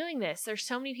are you doing this? There's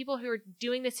so many people who are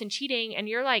doing this and cheating, and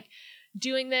you're like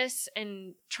doing this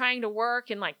and trying to work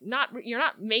and like you're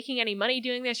not making any money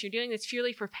doing this. You're doing this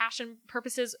purely for passion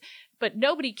purposes, but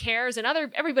nobody cares, and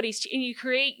and you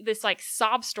create this like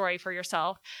sob story for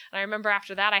yourself. And I remember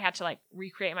after that, I had to like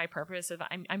recreate my purpose of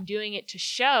I'm doing it to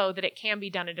show that it can be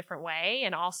done a different way.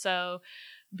 And also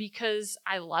because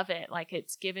I love it. Like,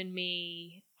 it's given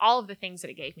me all of the things that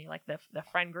it gave me, like the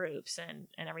friend groups and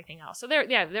everything else. So there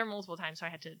are multiple times where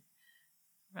I had to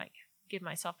like give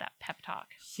myself that pep talk.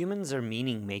 Humans are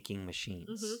meaning-making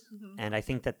machines. Mm-hmm, mm-hmm. And I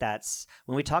think that's,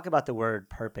 when we talk about the word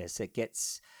purpose, it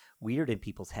gets weird in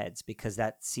people's heads because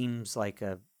that seems like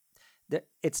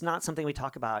it's not something we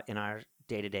talk about in our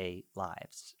day-to-day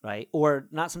lives, right? Or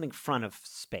not something front of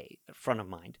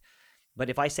mind. But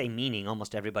if I say meaning,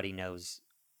 almost everybody knows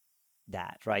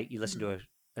that, right? You listen to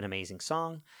an amazing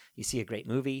song, you see a great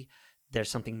movie, there's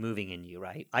something moving in you,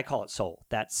 right? I call it soul.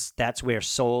 That's where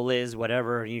soul is,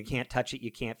 whatever. You can't touch it,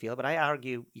 you can't feel it. But I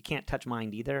argue you can't touch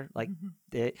mind either. Like,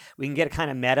 we can get a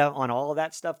kind of meta on all of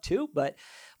that stuff too. But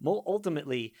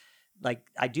ultimately, like,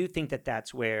 I do think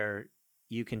that's where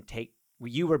you can take.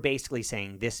 You were basically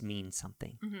saying this means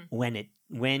something when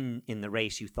in the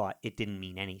race you thought it didn't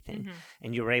mean anything,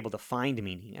 and you were able to find a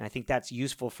meaning. And I think that's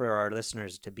useful for our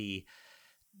listeners to be.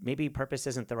 Maybe purpose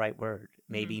isn't the right word.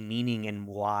 Maybe meaning and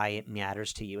why it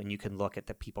matters to you. And you can look at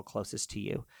the people closest to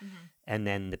you and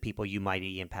then the people you might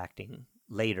be impacting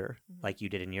later, like you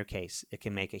did in your case. It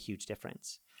can make a huge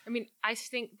difference. I mean, I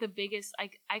think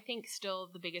I think still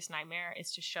the biggest nightmare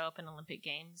is to show up in Olympic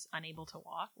Games unable to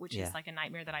walk, which is like a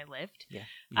nightmare that I lived. Yeah,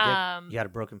 you did. You had a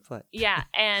broken foot. Yeah,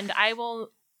 and I will...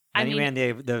 And he ran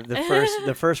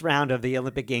the first round of the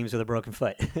Olympic Games with a broken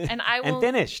foot, and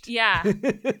finished. Yeah,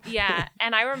 yeah.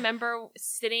 And I remember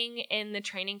sitting in the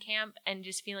training camp and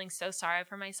just feeling so sorry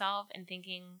for myself and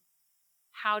thinking,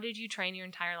 how did you train your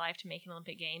entire life to make an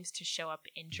Olympic Games to show up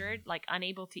injured, like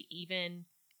unable to even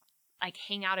like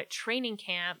hang out at training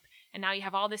camp, and now you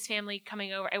have all this family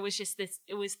coming over. It was just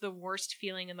it was the worst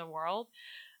feeling in the world.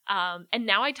 And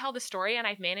now I tell the story, and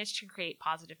I've managed to create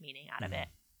positive meaning out of it.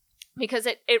 Because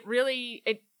it really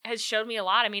has showed me a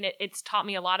lot. I mean, it's taught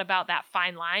me a lot about that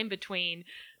fine line between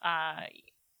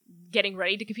getting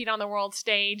ready to compete on the world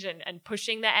stage and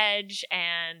pushing the edge,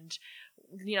 and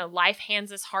life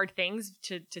hands us hard things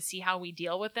to see how we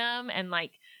deal with them. And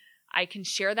like, I can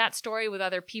share that story with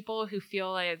other people who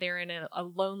feel like they're in a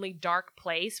lonely, dark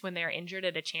place when they're injured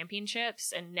at a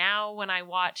championships. And now when I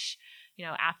watch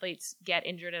athletes get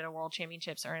injured at a world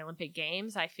championships or an Olympic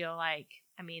Games, I feel like,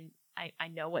 I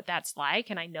know what that's like,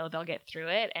 and I know they'll get through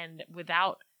it. And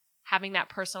without having that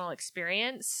personal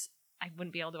experience, I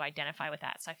wouldn't be able to identify with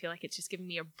that. So I feel like it's just given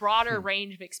me a broader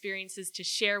range of experiences to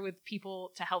share with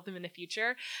people to help them in the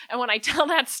future. And when I tell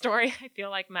that story, I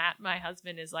feel like Matt, my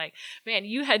husband, is like, man,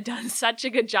 you had done such a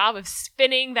good job of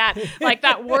spinning that, like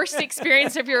that worst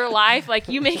experience of your life. Like,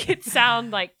 you make it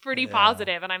sound like pretty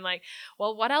positive. And I'm like,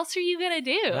 well, what else are you going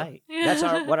to do? Right.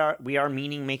 That's we are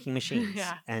meaning making machines.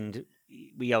 Yeah. And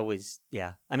we always,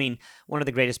 I mean, one of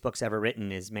the greatest books ever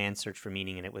written is Man's Search for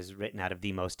Meaning, and it was written out of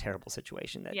the most terrible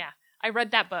situation that I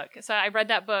read that book. So I read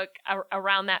that book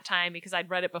around that time because I'd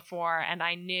read it before, and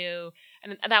I knew,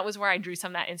 and that was where I drew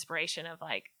some of that inspiration of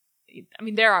like, I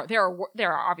mean, there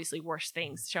are obviously worse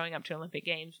things showing up to Olympic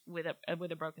Games with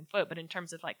a broken foot, but in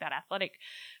terms of like that athletic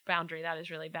boundary, that is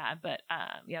really bad. But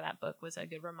yeah, that book was a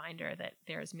good reminder that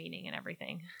there's meaning in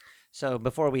everything. So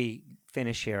before we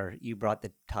finish here, you brought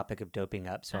the topic of doping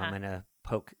up, so I'm gonna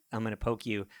poke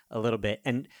you a little bit,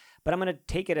 but I'm gonna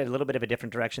take it a little bit of a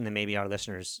different direction than maybe our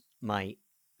listeners might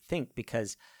think,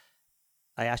 because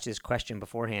I asked you this question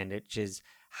beforehand, which is,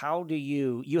 how do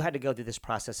you had to go through this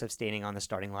process of standing on the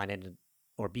starting line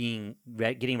or getting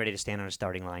ready to stand on a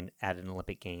starting line at an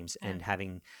Olympic Games and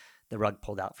having the rug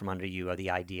pulled out from under you, or the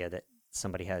idea that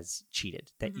somebody has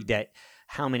cheated, that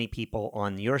how many people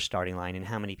on your starting line and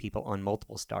how many people on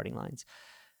multiple starting lines.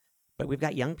 But we've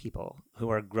got young people who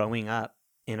are growing up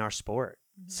in our sport,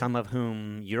 some of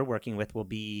whom you're working with will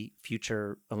be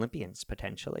future Olympians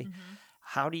potentially.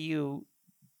 How do you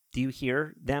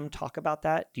hear them talk about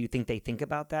that? Do you think they think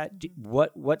about that?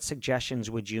 What suggestions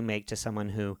would you make to someone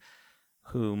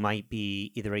who might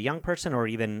be either a young person or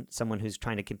even someone who's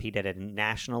trying to compete at a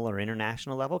national or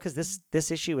international level? Because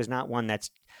this issue is not one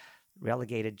that's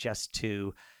relegated just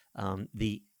to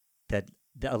the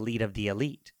elite of the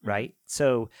elite, right?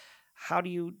 So how do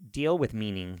you deal with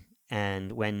meaning,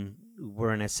 and when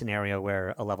we're in a scenario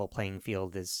where a level playing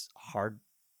field is hard?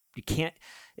 You can't.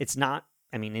 It's not.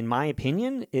 I mean, in my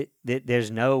opinion,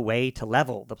 there's no way to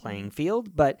level the playing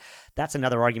field, but that's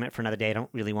another argument for another day. I don't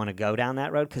really want to go down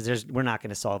that road because we're not going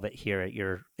to solve it here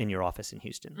in your office in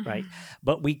Houston, right?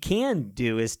 But we can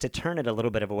do is to turn it a little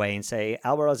bit of a way and say,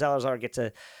 Alvaro Salazar gets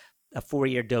a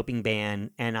 4-year doping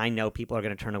ban, and I know people are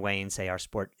going to turn away and say our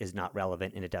sport is not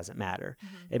relevant and it doesn't matter.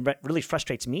 It really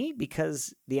frustrates me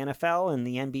because the NFL and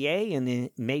the NBA and the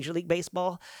Major League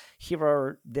Baseball,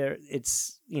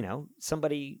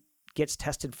 somebody gets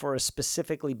tested for a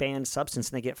specifically banned substance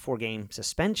and they get 4-game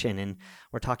suspension. And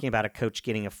we're talking about a coach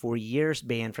getting a 4 years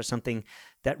ban for something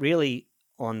that really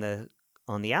on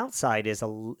the outside is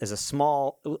a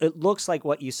small, it looks like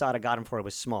what USADA got him for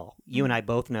was small. You and I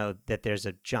both know that there's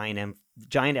a giant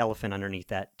elephant underneath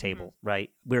that table, right?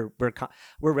 We're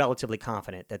relatively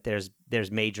confident that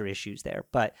there's major issues there.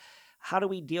 But how do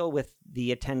we deal with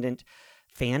the attendant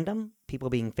fandom, people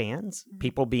being fans,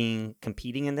 people being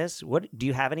competing in this? What do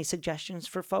you have any suggestions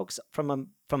for folks from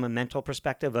a mental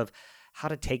perspective of how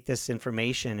to take this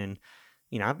information? And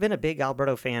I've been a big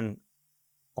Alberto fan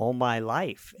all my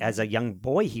life. As a young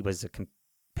boy, he was a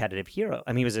competitive hero.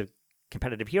 I mean, he was a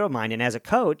competitive hero of mine, and as a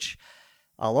coach,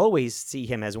 I'll always see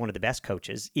him as one of the best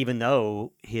coaches, even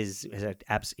though he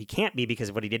can't be because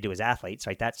of what he did to his athletes,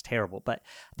 right? That's terrible. But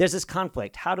there's this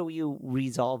conflict. How do we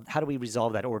resolve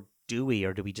that? Or do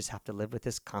we just have to live with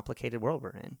this complicated world we're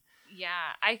in?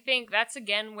 Yeah, I think that's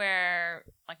again where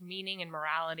like meaning and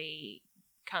morality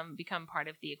become part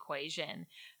of the equation.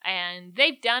 And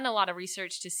they've done a lot of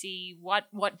research to see what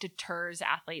deters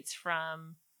athletes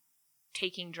from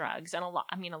taking drugs. And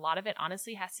a lot of it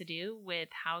honestly has to do with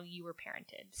how you were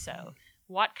parented. So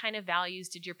what kind of values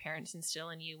did your parents instill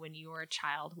in you when you were a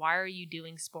child? Why are you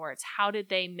doing sports? How did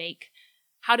they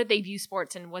view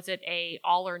sports? And was it a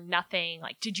all or nothing?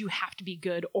 Like, did you have to be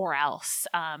good or else?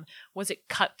 Was it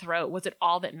cutthroat? Was it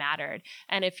all that mattered?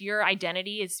 And if your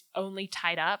identity is only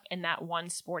tied up in that one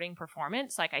sporting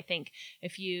performance, like I think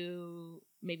if you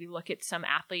maybe look at some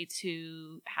athletes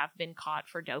who have been caught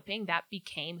for doping, that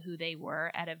became who they were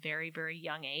at a very, very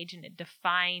young age. And it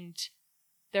defined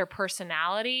their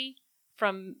personality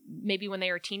from maybe when they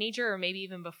were a teenager or maybe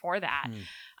even before that.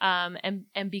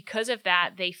 And because of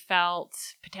that, they felt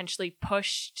potentially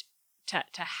pushed to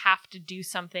have to do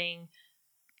something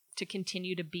to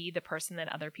continue to be the person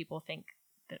that other people think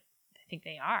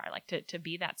they are, like to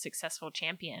be that successful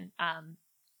champion.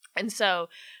 And so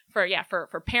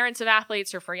for parents of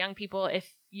athletes or for young people,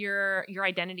 if your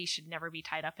identity should never be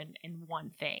tied up in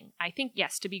one thing. I think,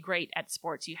 yes, to be great at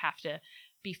sports, you have to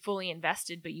be fully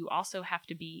invested, but you also have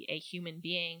to be a human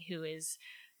being who is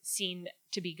seen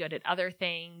to be good at other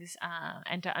things,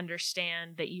 and to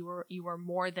understand that you are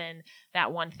more than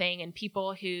that one thing. And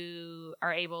people who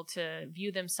are able to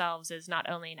view themselves as not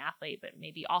only an athlete, but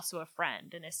maybe also a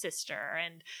friend and a sister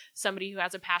and somebody who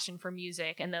has a passion for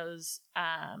music and those,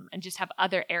 and just have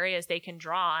other areas they can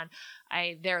draw on,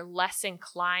 they're less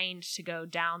inclined to go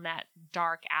down that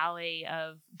dark alley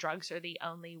of drugs are the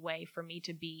only way for me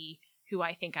to be who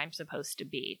I think I'm supposed to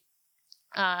be.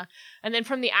 And then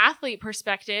from the athlete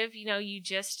perspective, you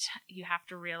have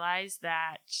to realize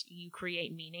that you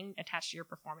create meaning attached to your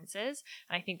performances.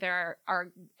 And I think there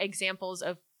are examples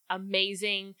of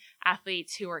amazing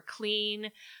athletes who are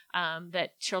clean,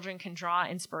 that children can draw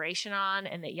inspiration on,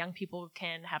 and that young people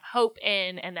can have hope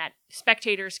in, and that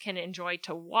spectators can enjoy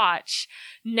to watch.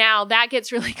 Now that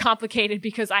gets really complicated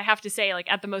because I have to say, like,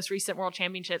 at the most recent World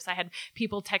Championships, I had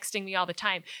people texting me all the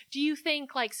time, do you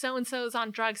think like so-and-so's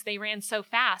on drugs? They ran so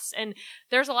fast. And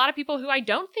there's a lot of people who I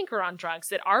don't think are on drugs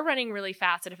that are running really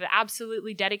fast, that have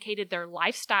absolutely dedicated their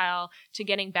lifestyle to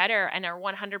getting better and are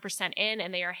 100% in,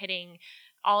 and they are hitting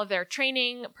all of their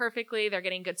training perfectly. They're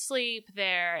getting good sleep.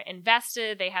 They're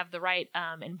invested. They have the right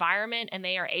environment, and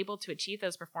they are able to achieve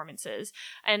those performances.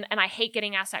 And I hate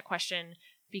getting asked that question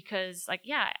because, like,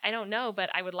 yeah, I don't know, but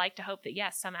I would like to hope that,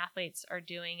 yes, some athletes are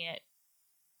doing it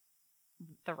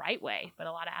the right way, but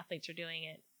a lot of athletes are doing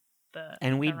it the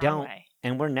wrong way.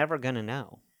 And we're never going to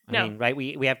know. I mean, right?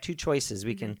 We have two choices.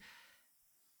 We can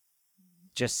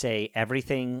just say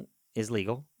everything is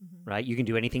legal, right? You can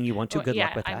do anything you want to. Good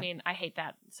luck with that. I mean, I hate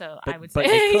that. So but, I would but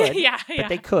say, they could. yeah. But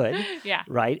they could, yeah.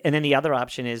 Right? And then the other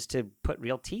option is to put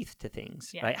real teeth to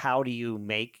things, Yeah. right? How do you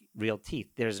make real teeth?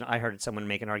 I heard someone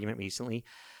make an argument recently.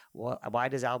 Well, why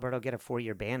does Alberto get a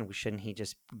 4-year ban? Shouldn't he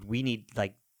just? We need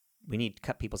to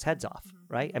cut people's heads off,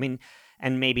 right? I mean,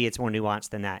 and maybe it's more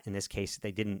nuanced than that. In this case,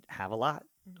 they didn't have a lot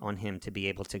on him to be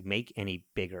able to make any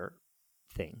bigger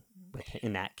thing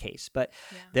in that case. But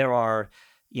there are,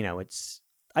 it's.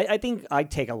 I think I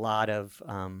take a lot of,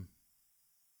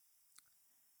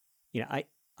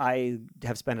 I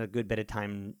have spent a good bit of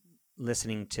time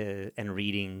listening to and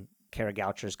reading Kara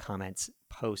Goucher's comments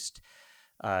post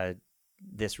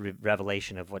this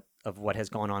revelation of what has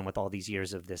gone on with all these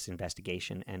years of this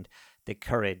investigation, and the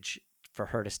courage for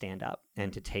her to stand up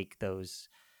and to take those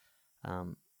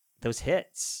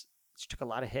hits. She took a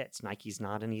lot of hits. Nike's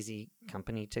not an easy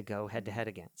company to go head to head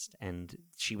against, and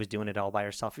she was doing it all by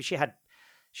herself. She had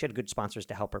good sponsors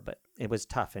to help her, but it was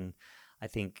tough. And I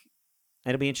think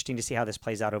it'll be interesting to see how this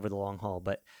plays out over the long haul.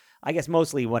 But I guess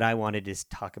mostly what I wanted to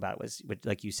talk about was,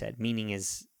 like you said, meaning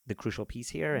is the crucial piece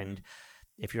here. And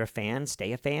if you're a fan,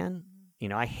 stay a fan.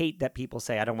 I hate that people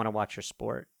say, I don't want to watch your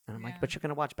sport. And I'm like, but you're going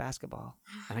to watch basketball.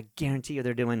 And I guarantee you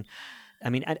they're doing,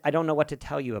 I don't know what to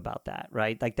tell you about that,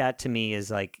 right? Like that to me is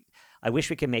like, I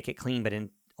wish we could make it clean, but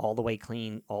all the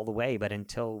way. But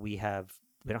until we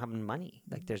don't have money.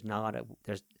 Like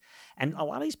and a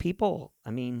lot of these people,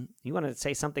 you want to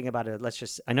say something about it.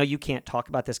 I know you can't talk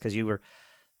about this because you were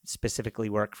specifically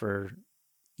work for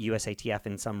USATF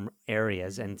in some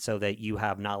areas. And so that you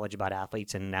have knowledge about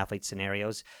athletes and athlete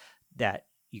scenarios that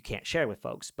you can't share with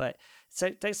folks. But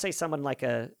they say someone like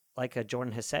a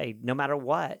Jordan Hasay, no matter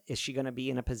what, is she going to be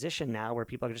in a position now where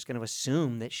people are just going to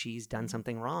assume that she's done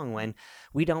something wrong when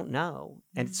we don't know?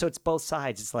 And so it's both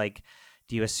sides. It's like,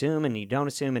 do you assume and you don't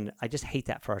assume? And I just hate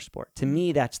that for our sport. To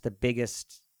me, that's the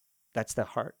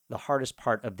hardest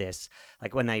part of this.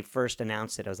 Like when I first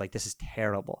announced it, I was like, this is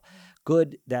terrible.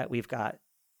 Good that we've got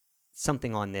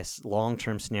something on this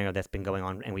long-term scenario that's been going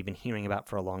on and we've been hearing about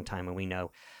for a long time and we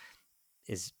know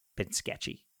has been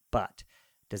sketchy. But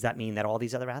does that mean that all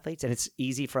these other athletes, and it's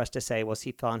easy for us to say, well,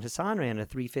 Sifan Hassan ran a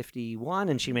 3:51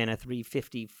 and she ran a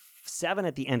 3:57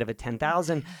 at the end of a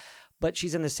 10,000. But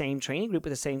she's in the same training group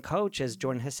with the same coach as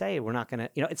Jordan Hasay. We're not going to,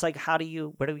 it's like, where do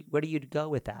you go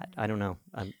with that? I don't know.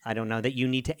 I don't know that you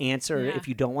need to answer if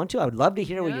you don't want to. I would love to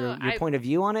hear your point of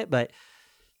view on it, but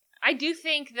I do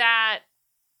think that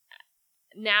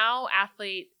now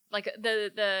like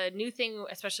the new thing,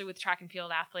 especially with track and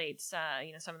field athletes,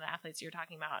 some of the athletes you're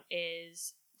talking about,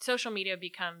 is social media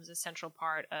becomes a central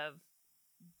part of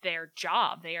their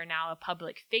job. They are now a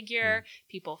public figure.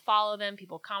 People follow them.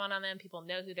 People comment on them. People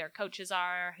know who their coaches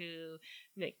are. Who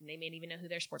they may even know who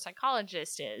their sports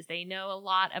psychologist is. They know a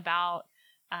lot about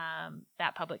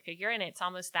that public figure, and it's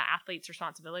almost the athlete's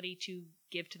responsibility to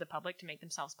give to the public to make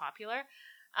themselves popular.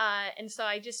 And so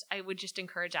I would just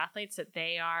encourage athletes that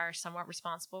they are somewhat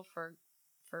responsible for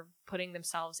putting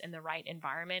themselves in the right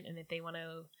environment, and if they want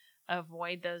to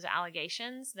avoid those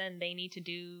allegations, then they need to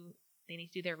do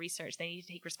their research. They need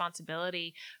to take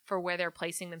responsibility for where they're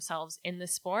placing themselves in the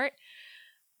sport,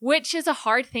 which is a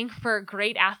hard thing for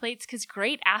great athletes because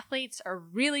great athletes are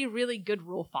really, really good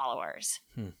rule followers.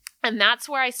 And that's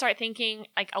where I start thinking,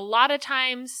 like, a lot of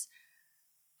times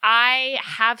I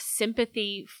have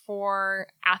sympathy for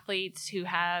athletes who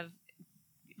have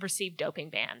received doping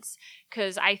bans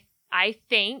because I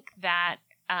think that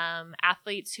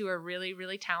athletes who are really,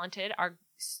 really talented are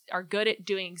good at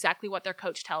doing exactly what their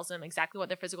coach tells them, exactly what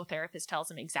their physical therapist tells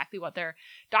them, exactly what their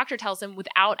doctor tells them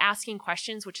without asking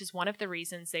questions, which is one of the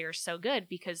reasons they are so good,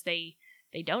 because they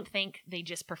don't think, they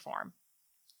just perform.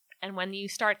 And when you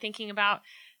start thinking about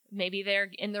maybe they're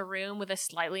in the room with a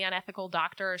slightly unethical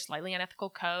doctor or slightly unethical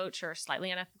coach or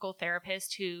slightly unethical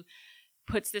therapist who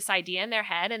puts this idea in their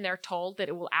head, and they're told that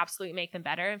it will absolutely make them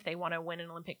better if they want to win an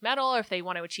Olympic medal or if they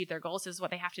want to achieve their goals. This is what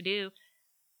they have to do.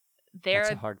 That's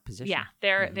a hard position. Yeah,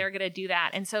 they're going to do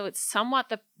that. And so it's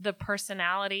somewhat the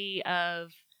personality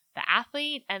of the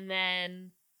athlete. And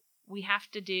then we have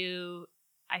to do,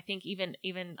 I think even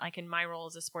like in my role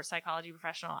as a sports psychology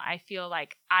professional, I feel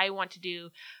like I want to do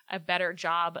a better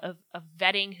job of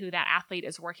vetting who that athlete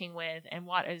is working with, and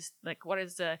what is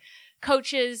the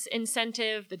coach's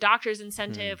incentive, the doctor's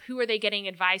incentive, who are they getting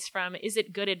advice from? Is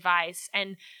it good advice?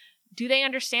 And do they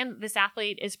understand that this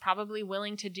athlete is probably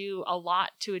willing to do a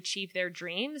lot to achieve their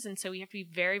dreams? And so we have to be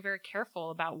very, very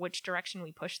careful about which direction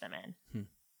we push them in.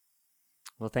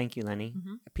 Well, thank you, Lenny.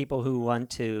 People who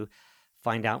want to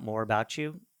find out more about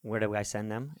you, where do I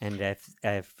send them? And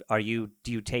do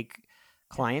you take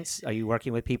clients? Are you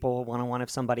working with people one-on-one if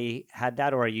somebody had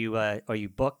that, or are you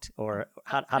booked, or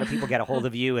how do people get a hold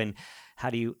of you? And how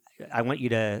do you? I want you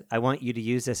to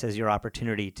use this as your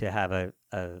opportunity to have a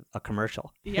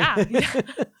commercial. Yeah.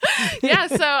 Yeah.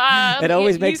 So it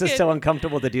always makes us so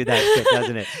uncomfortable to do that shit,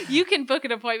 doesn't it? You can book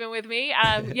an appointment with me.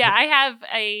 Yeah, I have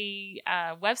a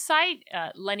website,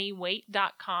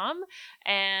 lennyweight.com,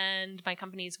 and my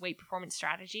company is Weight Performance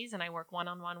Strategies, and I work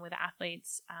one-on-one with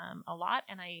athletes a lot,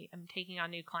 and I am taking on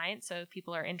new clients. So if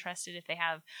people are interested, if they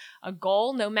have a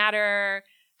goal, no matter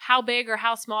how big or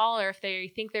how small, or if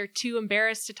they think they're too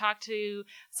embarrassed to talk to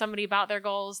somebody about their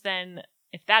goals, then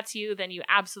if that's you, then you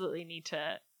absolutely need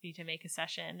to make a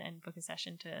session and book a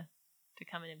session to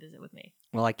come in and visit with me.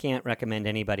 Well, I can't recommend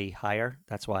anybody higher.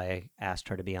 That's why I asked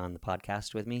her to be on the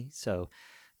podcast with me. So,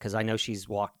 because I know she's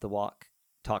walked the walk,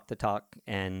 talked the talk,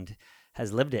 and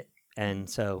has lived it. And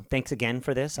so thanks again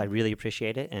for this. I really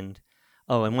appreciate it. And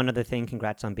one other thing,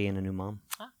 congrats on being a new mom.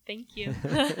 Oh, thank you.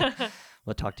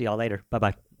 We'll talk to y'all later.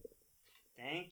 Bye-bye.